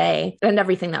of the day and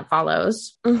everything that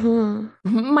follows.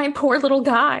 My poor little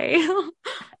guy,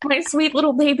 my sweet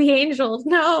little baby angel.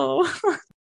 No,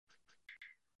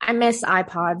 I miss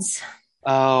iPods.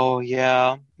 Oh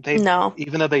yeah, even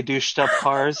though they douched up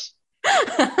cars.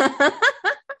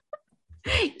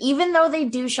 Even though they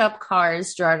douche up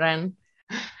cars, Jordan.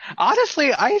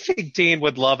 Honestly, I think Dean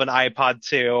would love an iPod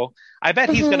too. I bet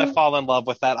he's going to fall in love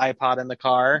with that iPod in the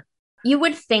car. You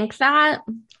would think that,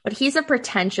 but he's a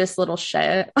pretentious little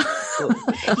shit.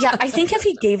 Yeah, I think if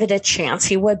he gave it a chance,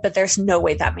 he would, but there's no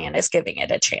way that man is giving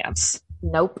it a chance.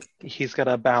 Nope. He's going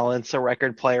to balance a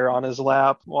record player on his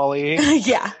lap while he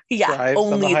drives only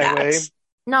on the highway. that.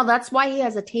 No, that's why he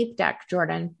has a tape deck,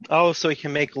 Jordan. Oh, so he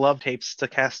can make love tapes to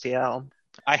Castiel.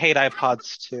 I hate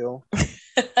iPods too.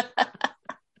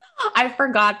 I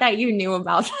forgot that you knew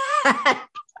about that.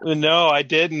 No, I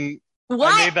didn't.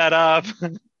 What? I made that up.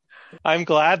 I'm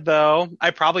glad though.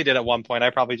 I probably did at one point. I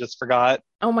probably just forgot.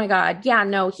 Oh my God. Yeah,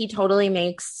 no, he totally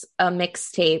makes a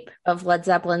mixtape of Led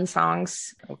Zeppelin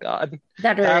songs. Oh God.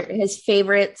 That are his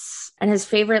favorites. And his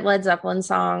favorite Led Zeppelin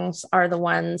songs are the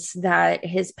ones that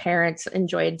his parents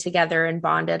enjoyed together and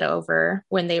bonded over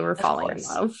when they were falling in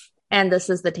love. And this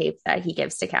is the tape that he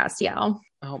gives to Castiel.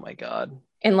 Oh my God.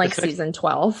 In like season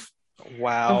 12.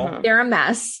 Wow. They're a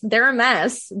mess. They're a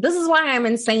mess. This is why I'm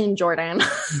insane, Jordan.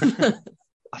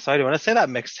 So I do want to say that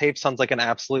mixtape sounds like an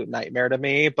absolute nightmare to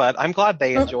me, but I'm glad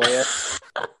they enjoy it.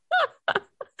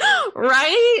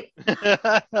 Right?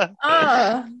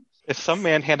 If some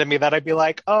man handed me that, I'd be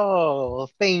like, oh,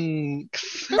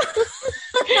 thanks.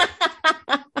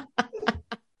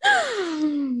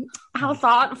 How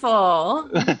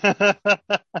thoughtful.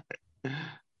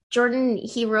 Jordan,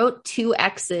 he wrote 2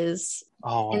 X's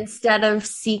instead of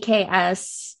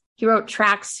CKS. He wrote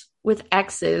tracks with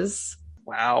X's.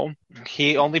 Wow.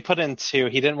 He only put in 2.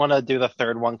 He didn't want to do the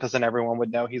third one because then everyone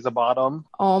would know he's a bottom.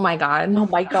 Oh my God. Oh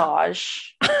my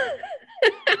gosh.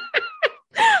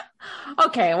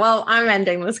 Okay, well, I'm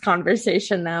ending this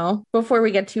conversation now before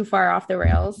we get too far off the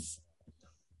rails.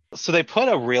 So they put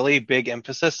a really big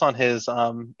emphasis on his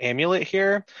amulet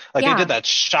here. Like they did that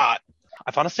shot.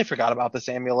 I've honestly forgot about this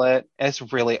amulet. It's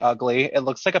really ugly. It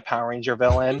looks like a Power Ranger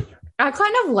villain. I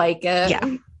kind of like it.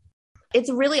 Yeah. It's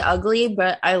really ugly,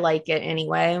 but I like it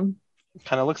anyway.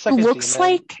 Kind of looks like a looks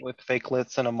demon like with fake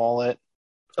lips and a mullet.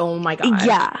 Oh my god.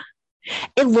 yeah.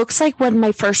 It looks like when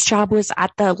my first job was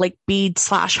at the like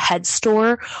bead/head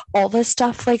store, all the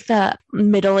stuff like the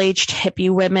middle-aged hippie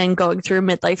women going through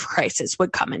midlife crisis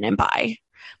would come in and buy.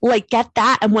 Like, get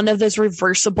that and one of those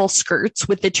reversible skirts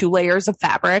with the 2 layers of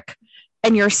fabric,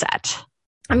 and you're set.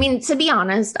 I mean, to be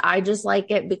honest, I just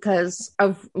like it because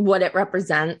of what it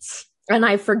represents. And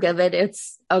I forgive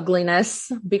its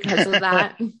ugliness because of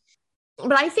that.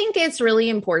 But I think it's really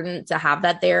important to have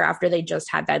that there after they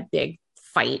just had that big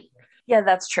fight. Yeah,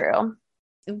 that's true.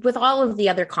 With all of the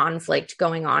other conflict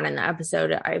going on in the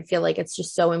episode, I feel like it's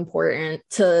just so important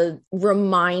to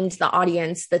remind the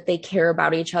audience that they care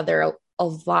about each other a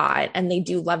lot and they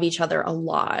do love each other a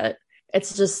lot.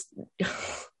 It's just,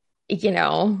 you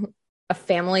know, a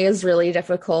family is really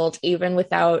difficult even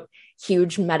without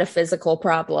huge metaphysical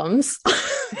problems.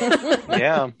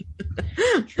 Yeah.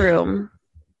 True.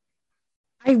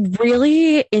 I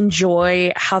really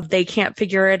enjoy how they can't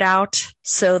figure it out,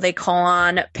 so they call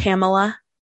on Pamela.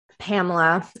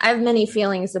 Pamela. I have many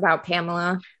feelings about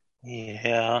Pamela.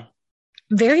 Yeah.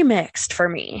 Very mixed for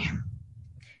me.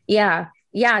 Yeah,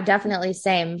 definitely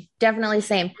same. Definitely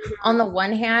same. On the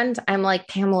one hand, I'm like,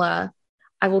 Pamela,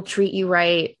 I will treat you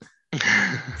right.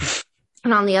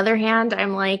 And on the other hand,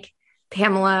 I'm like,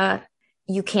 Pamela,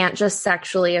 you can't just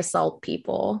sexually assault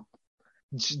people.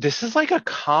 This is like a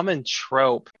common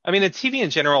trope. I mean, in TV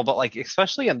in general, but like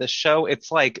especially in this show, it's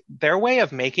like their way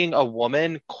of making a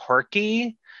woman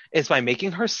quirky is by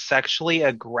making her sexually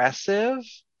aggressive.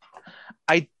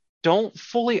 I don't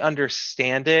fully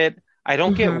understand it. I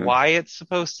don't get why it's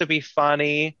supposed to be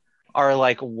funny or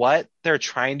like what they're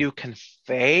trying to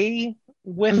convey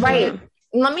with it.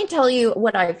 Let me tell you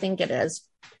what I think it is.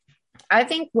 I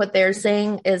think what they're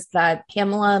saying is that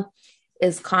Pamela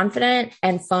is confident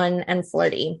and fun and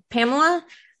flirty. Pamela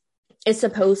is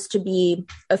supposed to be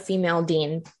a female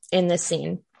Dean in this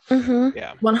scene.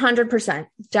 Yeah. 100%.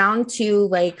 Down to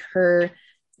like her,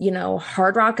 you know,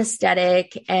 hard rock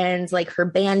aesthetic and like her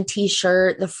band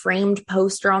t-shirt, the framed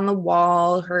poster on the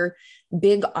wall, her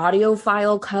big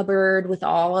audiophile cupboard with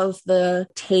all of the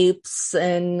tapes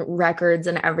and records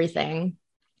and everything.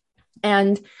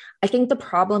 And I think the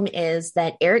problem is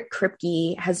that Eric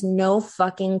Kripke has no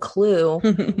fucking clue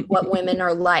what women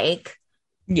are like.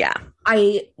 Yeah.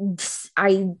 I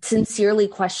sincerely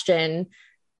question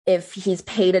if he's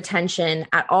paid attention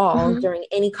at all during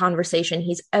any conversation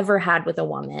he's ever had with a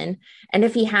woman. And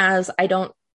if he has, I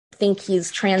don't think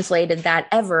he's translated that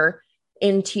ever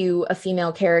into a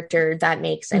female character that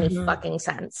makes any fucking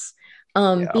sense.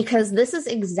 Because this is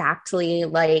exactly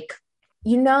like,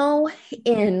 you know,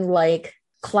 in like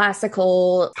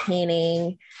classical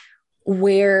painting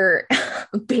where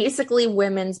basically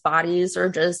women's bodies are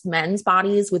just men's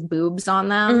bodies with boobs on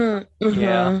them.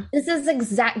 Yeah. This is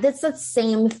that's the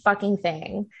same fucking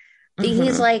thing.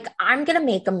 He's like, I'm gonna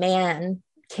make a man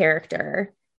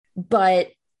character, but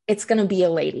it's gonna be a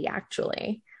lady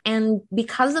actually. And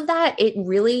because of that, it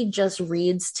really just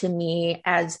reads to me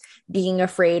as being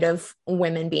afraid of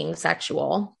women being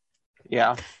sexual.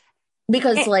 Yeah.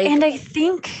 Because and I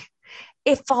think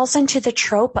it falls into the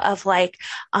trope of like,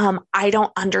 I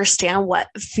don't understand what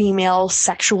female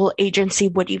sexual agency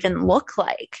would even look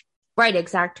like. Right,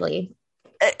 exactly.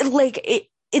 Like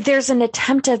there's an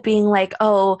attempt of being like,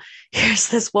 oh, here's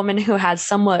this woman who has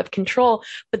somewhat of control,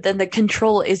 but then the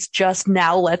control is just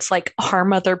now let's like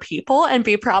harm other people and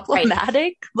be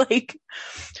problematic. Right. Like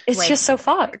it's just so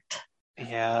fucked.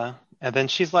 Yeah. And then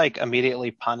she's like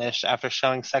immediately punished after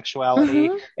showing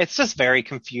sexuality. It's just very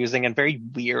confusing and very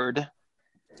weird.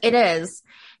 It is.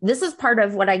 This is part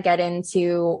of what I get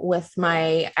into with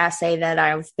my essay that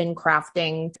I've been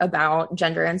crafting about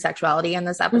gender and sexuality in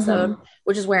this episode,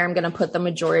 which is where I'm going to put the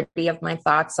majority of my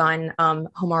thoughts on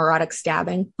homoerotic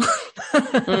stabbing.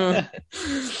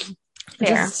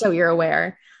 Just so you're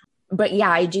aware. But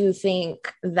yeah, I do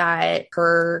think that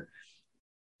her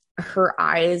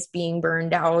eyes being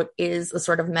burned out is a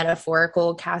sort of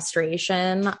metaphorical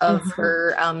castration of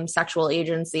her sexual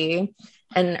agency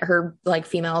and her like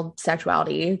female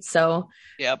sexuality. So,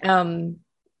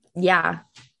 yeah,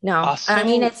 no, also, I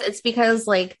mean, it's because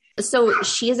like, so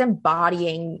she's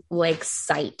embodying like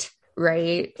sight,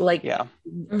 right? Like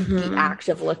the act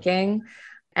of looking.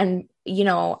 And, you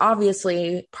know,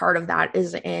 obviously part of that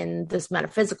is in this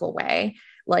metaphysical way,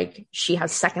 like she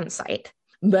has second sight,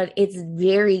 but it's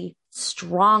very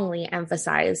strongly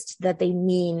emphasized that they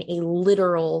mean a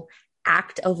literal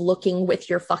act of looking with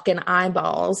your fucking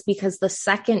eyeballs, because the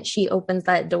second she opens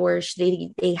that door,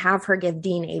 they have her give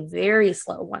Dean a very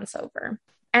slow once over.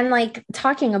 And like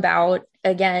talking about,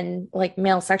 again, like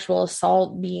male sexual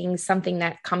assault being something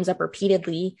that comes up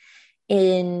repeatedly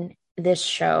in this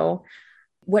show,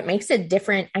 what makes it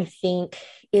different, I think,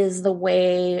 is the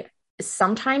way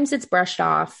sometimes it's brushed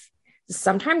off,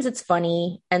 sometimes it's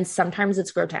funny, and sometimes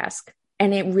it's grotesque.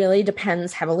 And it really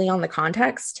depends heavily on the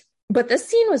context. But this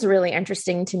scene was really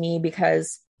interesting to me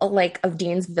because, like, of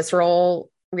Dean's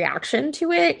visceral reaction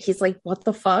to it. He's like, what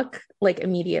the fuck? Like,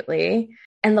 immediately.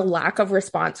 And the lack of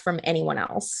response from anyone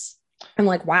else. I'm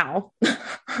like, wow,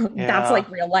 that's like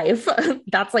real life.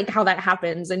 That's like how that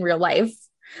happens in real life.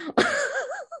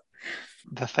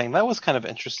 The thing that was kind of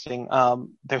interesting,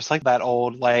 there's like that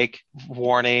old like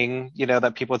warning,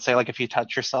 that people would say, like, if you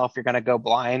touch yourself, you're gonna go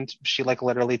blind. She like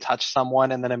literally touched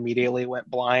someone and then immediately went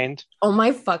blind. Oh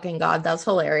my fucking God, that's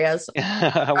hilarious.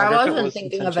 I wasn't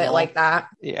thinking of it like that.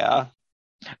 Yeah.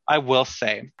 I will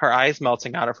say, her eyes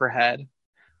melting out of her head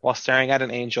while staring at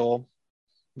an angel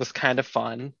was kind of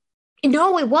fun.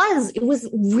 No, it was. It was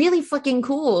really fucking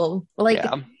cool. Like,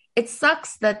 It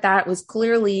sucks that was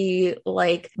clearly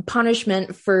like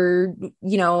punishment for,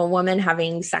 a woman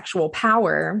having sexual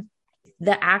power.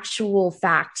 The actual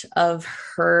fact of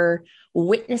her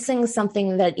witnessing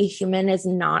something that a human is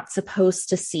not supposed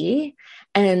to see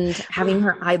and having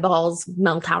her eyeballs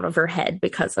melt out of her head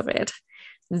because of it.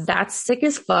 That's sick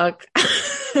as fuck.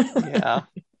 Yeah.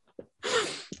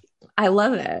 I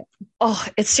love it. Oh,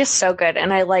 it's just so good.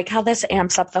 And I like how this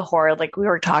amps up the horror like we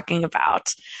were talking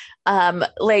about.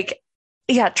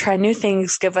 Try new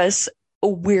things, give us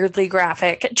weirdly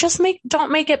graphic.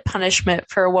 Don't make it punishment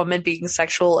for a woman being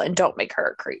sexual, and don't make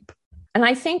her a creep. And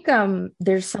I think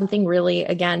there's something really,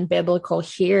 again, biblical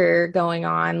here going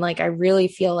on. Like, I really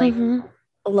feel like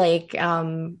they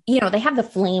have the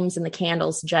flames and the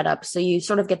candles jet up, so you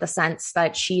sort of get the sense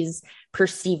that she's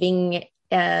perceiving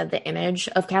the image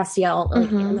of Castiel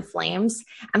in the flames,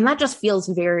 and that just feels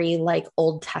very like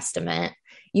Old Testament,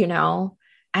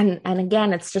 and again,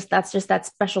 that's just that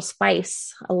special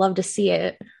spice. I love to see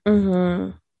it.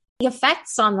 The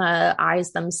effects on the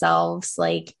eyes themselves,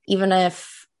 like, even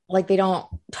if like they don't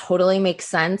totally make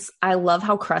sense, I love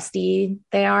how crusty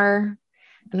they are,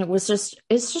 and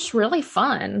it's just really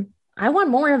fun. I want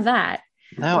more of that.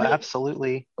 No,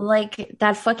 absolutely. Like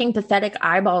that fucking pathetic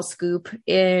eyeball scoop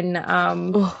in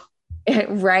right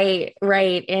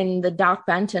in the Doc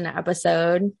Benton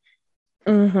episode.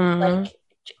 Like,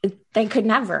 they could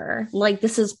never. Like,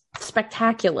 this is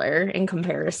spectacular in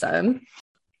comparison.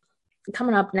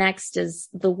 Coming up next is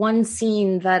the one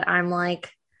scene that I'm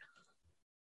like,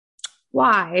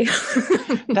 why?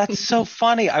 That's so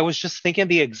funny. I was just thinking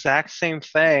the exact same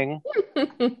thing.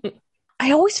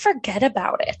 I always forget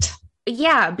about it.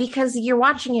 Yeah, because you're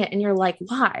watching it and you're like,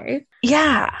 why?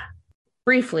 Yeah.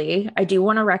 Briefly, I do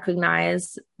want to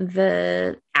recognize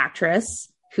the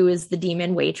actress who is the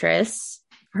demon waitress.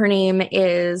 Her name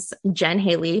is Jen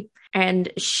Haley,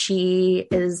 and she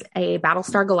is a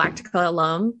Battlestar Galactica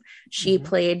alum. She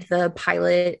played the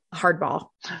pilot Hardball.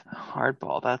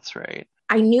 Hardball, that's right.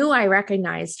 I knew I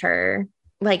recognized her,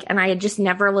 like, and I had just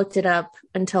never looked it up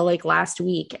until like last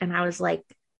week, and I was like,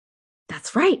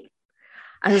 that's right.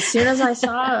 As soon as I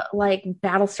saw like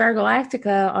Battlestar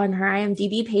Galactica on her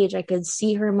IMDb page, I could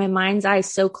see her in my mind's eye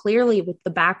so clearly with the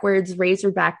backwards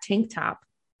Razorback tank top.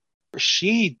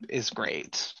 She is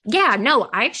great. Yeah, no,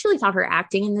 I actually thought her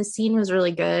acting in this scene was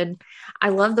really good. I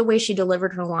love the way she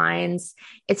delivered her lines.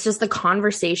 It's just the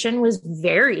conversation was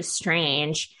very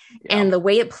strange. Yeah. And the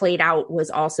way it played out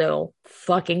was also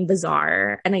fucking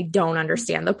bizarre. And I don't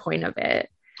understand the point of it.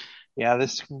 Yeah,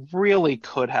 this really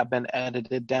could have been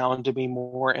edited down to be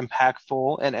more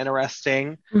impactful and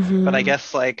interesting. But I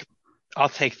guess, like, I'll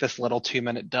take this little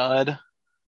 2-minute dud.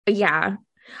 Yeah.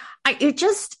 It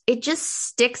just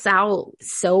sticks out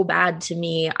so bad to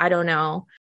me. I don't know.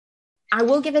 I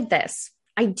will give it this.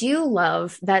 I do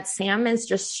love that Sam is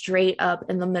just straight up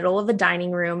in the middle of a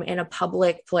dining room in a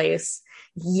public place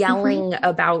yelling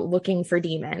about looking for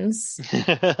demons.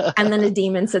 And then a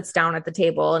demon sits down at the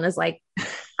table and is like,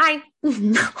 hi.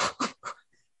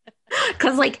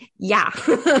 Because, like, yeah.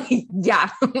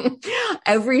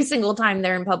 Every single time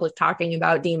they're in public talking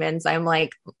about demons, I'm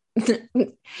like,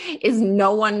 is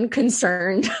no one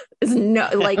concerned?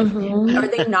 Are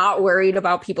they not worried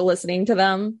about people listening to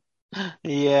them?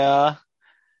 Yeah.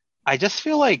 I just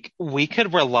feel like we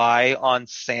could rely on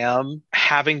Sam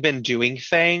having been doing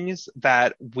things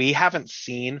that we haven't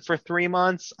seen for 3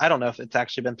 months. I don't know if it's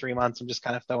actually been 3 months. I'm just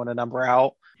kind of throwing a number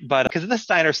out. But because this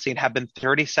diner scene had been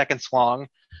 30 seconds long,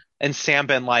 and Sam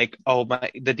been like, oh,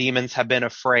 the demons have been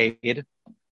afraid.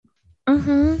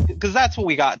 Mm-hmm. Because that's what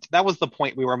we got. That was the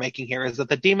point we were making here, is that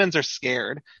the demons are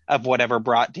scared of whatever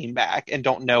brought Dean back and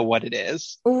don't know what it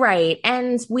is. Right.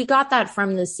 And we got that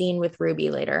from the scene with Ruby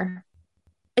later.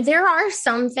 There are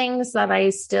some things that I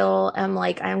still am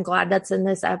like, I'm glad that's in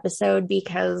this episode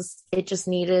because it just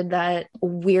needed that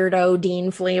weirdo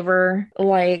Dean flavor.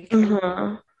 Like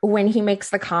when he makes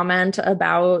the comment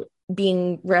about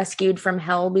being rescued from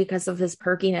hell because of his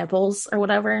perky nipples or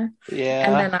whatever. Yeah.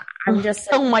 And then I'm just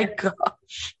oh my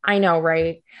gosh. I know,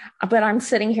 right? But I'm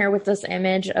sitting here with this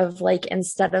image of like,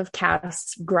 instead of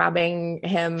Cass grabbing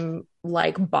him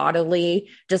like bodily,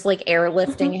 just like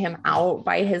airlifting him out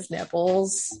by his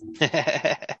nipples.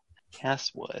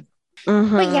 Cass would.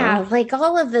 But yeah, like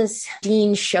all of this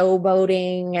Dean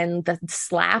showboating and the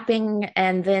slapping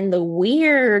and then the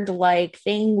weird like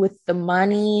thing with the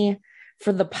money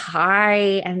for the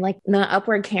pie and like the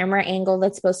upward camera angle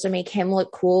that's supposed to make him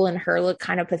look cool and her look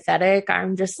kind of pathetic.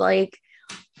 I'm just like,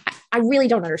 I really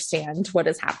don't understand what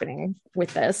is happening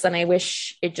with this. And I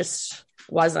wish it just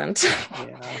wasn't.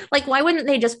 Yeah. Like, why wouldn't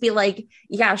they just be like,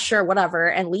 yeah, sure, whatever,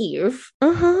 and leave?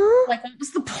 Like, what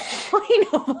was the point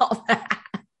of all that?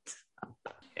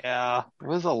 Yeah, it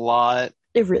was a lot.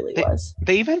 It really was.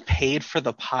 They even paid for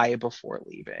the pie before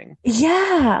leaving.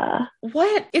 Yeah.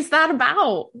 What is that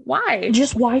about? Why?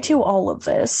 Just why to all of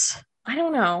this? I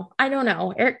don't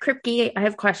know. Eric Kripke, I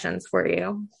have questions for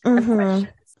you. I have questions.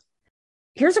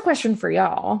 Here's a question for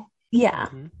y'all. Yeah.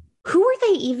 Who are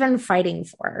they even fighting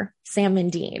for, Sam and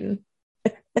Dean?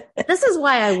 This is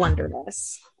why I wonder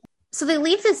this. So they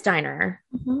leave this diner,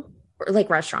 or like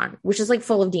restaurant, which is like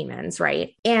full of demons,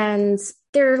 right? And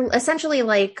they're essentially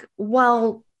like,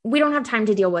 well, we don't have time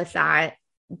to deal with that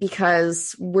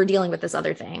because we're dealing with this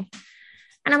other thing.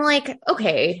 And I'm like,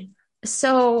 okay,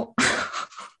 so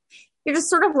you're just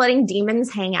sort of letting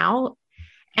demons hang out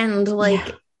and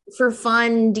like for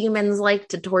fun, demons like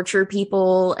to torture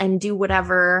people and do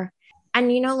whatever.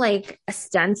 And, you know, like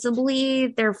ostensibly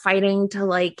they're fighting to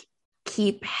like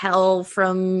keep hell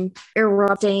from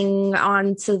erupting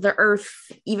onto the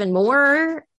earth even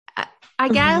more, I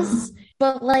guess.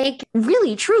 But like,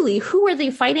 really, truly, who are they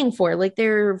fighting for? Like,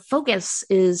 their focus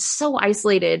is so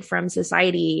isolated from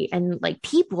society and like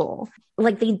people.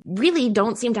 Like, they really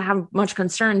don't seem to have much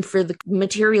concern for the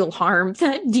material harm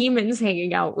that demons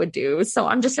hanging out would do. So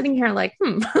I'm just sitting here like,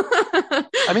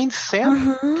 I mean,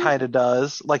 Sam kind of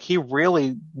does. Like, he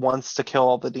really wants to kill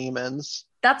all the demons.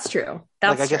 That's true.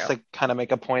 That's like, I true. guess they kind of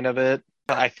make a point of it.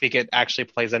 I think it actually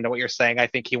plays into what you're saying. I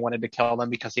think he wanted to kill them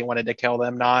because he wanted to kill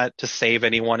them, not to save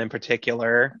anyone in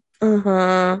particular.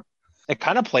 It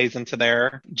kind of plays into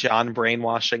their John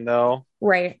brainwashing, though.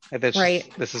 Right.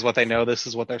 Right. This is what they know. This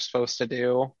is what they're supposed to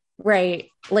do. Right.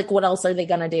 Like, what else are they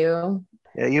going to do?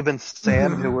 Yeah, even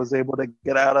Sam, who was able to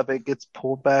get out of it, gets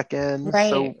pulled back in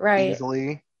so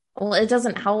easily. Well, it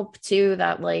doesn't help too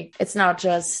that like it's not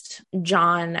just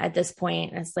John at this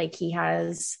point. It's like he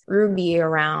has Ruby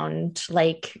around,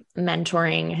 like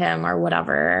mentoring him or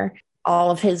whatever. All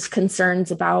of his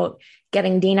concerns about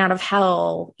getting Dean out of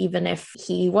hell, even if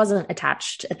he wasn't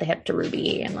attached at the hip to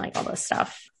Ruby and like all this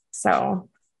stuff. So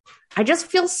I just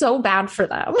feel so bad for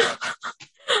them.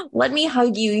 Let me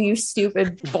hug you, you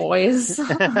stupid boys. So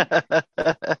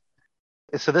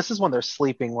this is when they're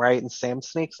sleeping, right? And Sam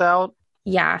sneaks out.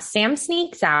 Yeah, Sam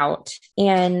sneaks out,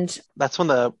 and that's when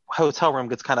the hotel room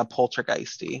gets kind of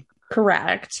poltergeisty.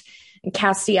 Correct. And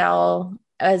Castiel,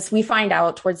 as we find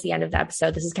out towards the end of the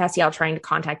episode, this is Castiel trying to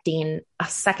contact Dean a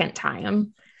second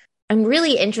time. I'm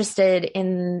really interested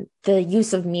in the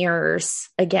use of mirrors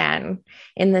again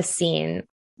in this scene.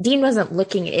 Dean wasn't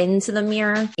looking into the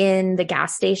mirror in the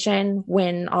gas station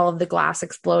when all of the glass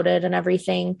exploded and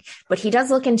everything, but he does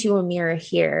look into a mirror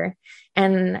here.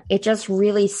 And it just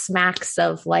really smacks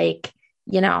of like,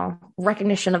 you know,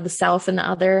 recognition of the self and the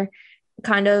other,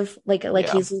 kind of like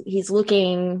he's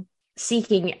looking,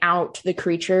 seeking out the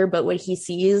creature, but what he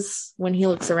sees when he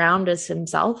looks around is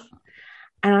himself.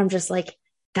 And I'm just like,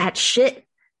 that shit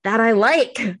that I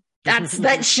like. That's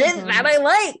that shit that I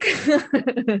like.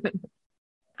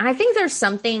 I think there's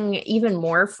something even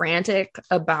more frantic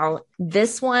about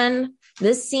this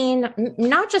scene,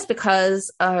 not just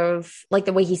because of like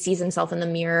the way he sees himself in the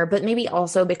mirror, but maybe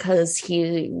also because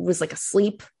he was like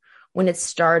asleep when it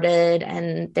started,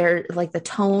 and there like the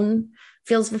tone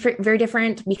feels very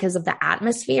different because of the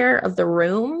atmosphere of the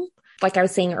room. Like I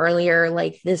was saying earlier,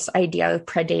 like this idea of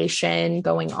predation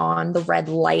going on, the red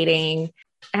lighting,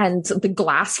 and the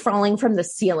glass falling from the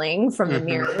ceiling from the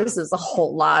mirrors is a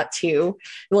whole lot too.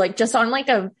 Like just on like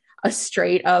a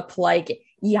straight up like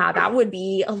yeah, that would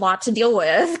be a lot to deal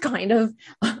with, kind of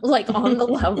like on the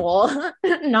level,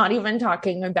 not even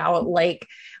talking about like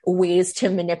ways to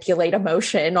manipulate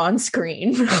emotion on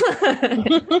screen.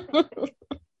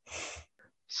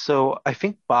 So I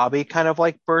think Bobby kind of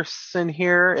like bursts in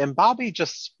here, and Bobby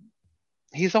just,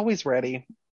 he's always ready.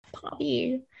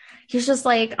 Bobby, he's just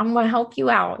like, I'm going to help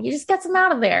you out. He just gets him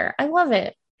out of there. I love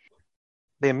it.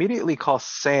 They immediately call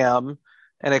Sam,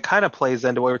 and it kind of plays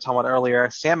into what we were talking about earlier.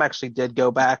 Sam actually did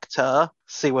go back to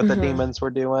see what the demons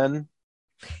were doing.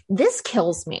 This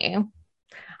kills me.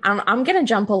 I'm going to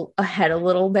jump ahead a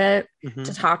little bit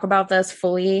to talk about this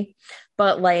fully,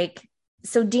 but like,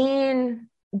 so Dean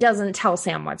doesn't tell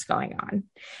Sam what's going on.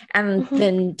 And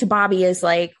then to Bobby is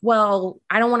like, well,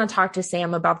 I don't want to talk to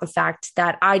Sam about the fact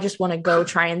that I just want to go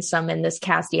try and summon this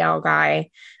Castiel guy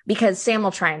because Sam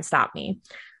will try and stop me.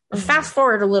 Fast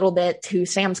forward a little bit to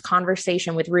Sam's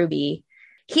conversation with Ruby.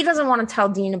 He doesn't want to tell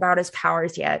Dean about his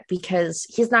powers yet because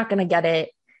he's not going to get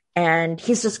it. And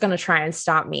he's just going to try and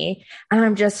stop me. And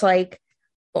I'm just like,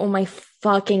 oh my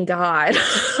fucking God.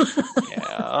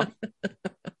 Yeah.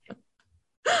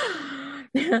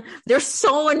 They're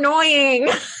so annoying.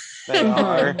 They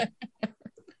are.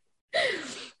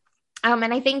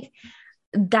 And I think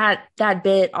that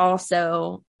bit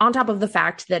also, on top of the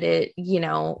fact that it, you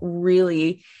know,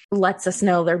 really lets us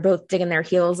know they're both digging their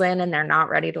heels in and they're not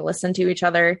ready to listen to each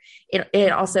other.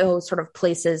 It also sort of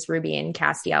places Ruby and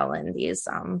Castiel in these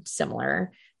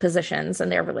similar positions in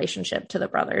their relationship to the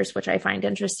brothers, which I find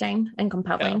interesting and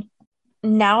compelling. Yeah.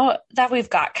 Now that we've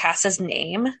got Cass's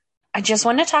name, I just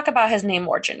want to talk about his name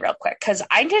origin real quick because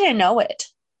I didn't know it.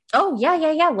 Oh,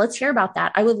 yeah. Let's hear about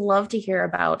that. I would love to hear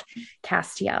about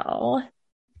Castiel.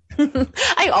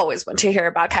 I always want to hear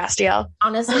about Castiel.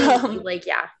 Honestly, like,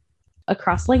 yeah.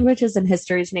 Across languages and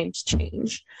histories, names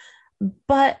change.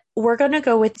 But we're going to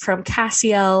go with from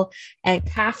Cassiel and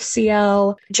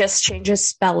Cassiel, just changes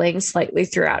spelling slightly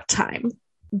throughout time.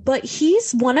 But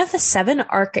he's one of the 7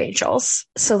 archangels.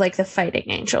 So like the fighting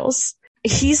angels.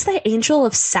 He's the angel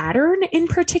of Saturn in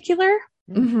particular.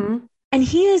 Mm-hmm. And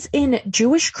he is in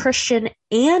Jewish, Christian,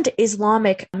 and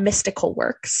Islamic mystical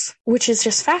works, which is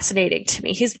just fascinating to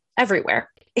me. He's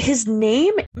everywhere. His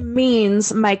name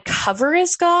means my cover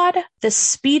is God, the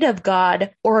speed of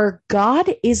God, or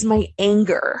God is my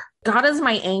anger. God is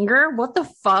my anger? What the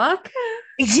fuck?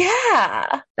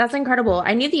 Yeah. That's incredible.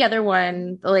 I knew the other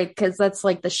one, like, because that's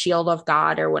like the shield of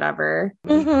God or whatever.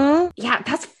 Mm-hmm. Yeah,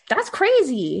 that's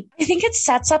crazy. I think it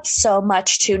sets up so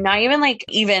much too, not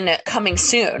even coming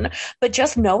soon, but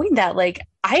just knowing that, like,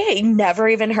 I never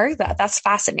even heard that. That's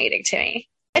fascinating to me.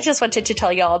 I just wanted to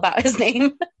tell y'all about his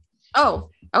name. Oh,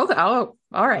 okay. Oh,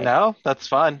 all right. No, that's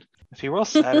fun. If he was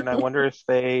Saturn, I wonder if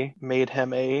they made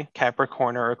him a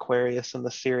Capricorn or Aquarius in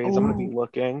the series. I'm going to be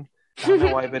looking. I don't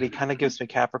know why, but he kind of gives me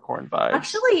Capricorn vibes.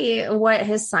 Actually, what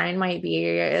his sign might be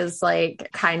is like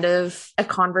kind of a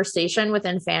conversation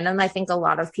within fandom. I think a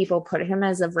lot of people put him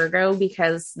as a Virgo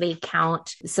because they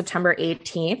count September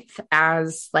 18th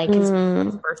as like his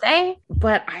birthday.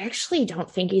 But I actually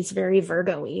don't think he's very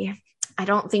Virgo-y. I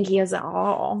don't think he is at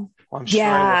all. Well, I'm sure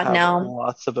I will have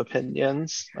lots of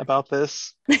opinions about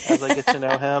this as I get to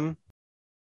know him.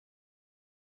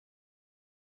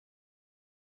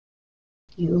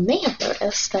 You may have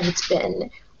noticed that it's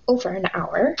been over an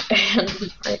hour, and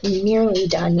we are nearly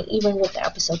done, even with the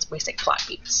episode's basic plot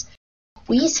beats.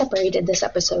 We separated this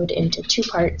episode into 2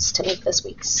 parts to make this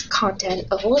week's content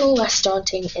a little less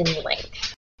daunting in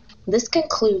length. This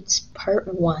concludes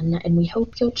part 1, and we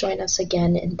hope you'll join us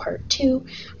again in part 2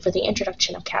 for the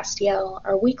introduction of Castiel,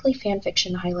 our weekly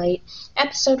fanfiction highlight,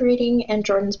 episode rating, and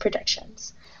Jordan's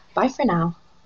predictions. Bye for now.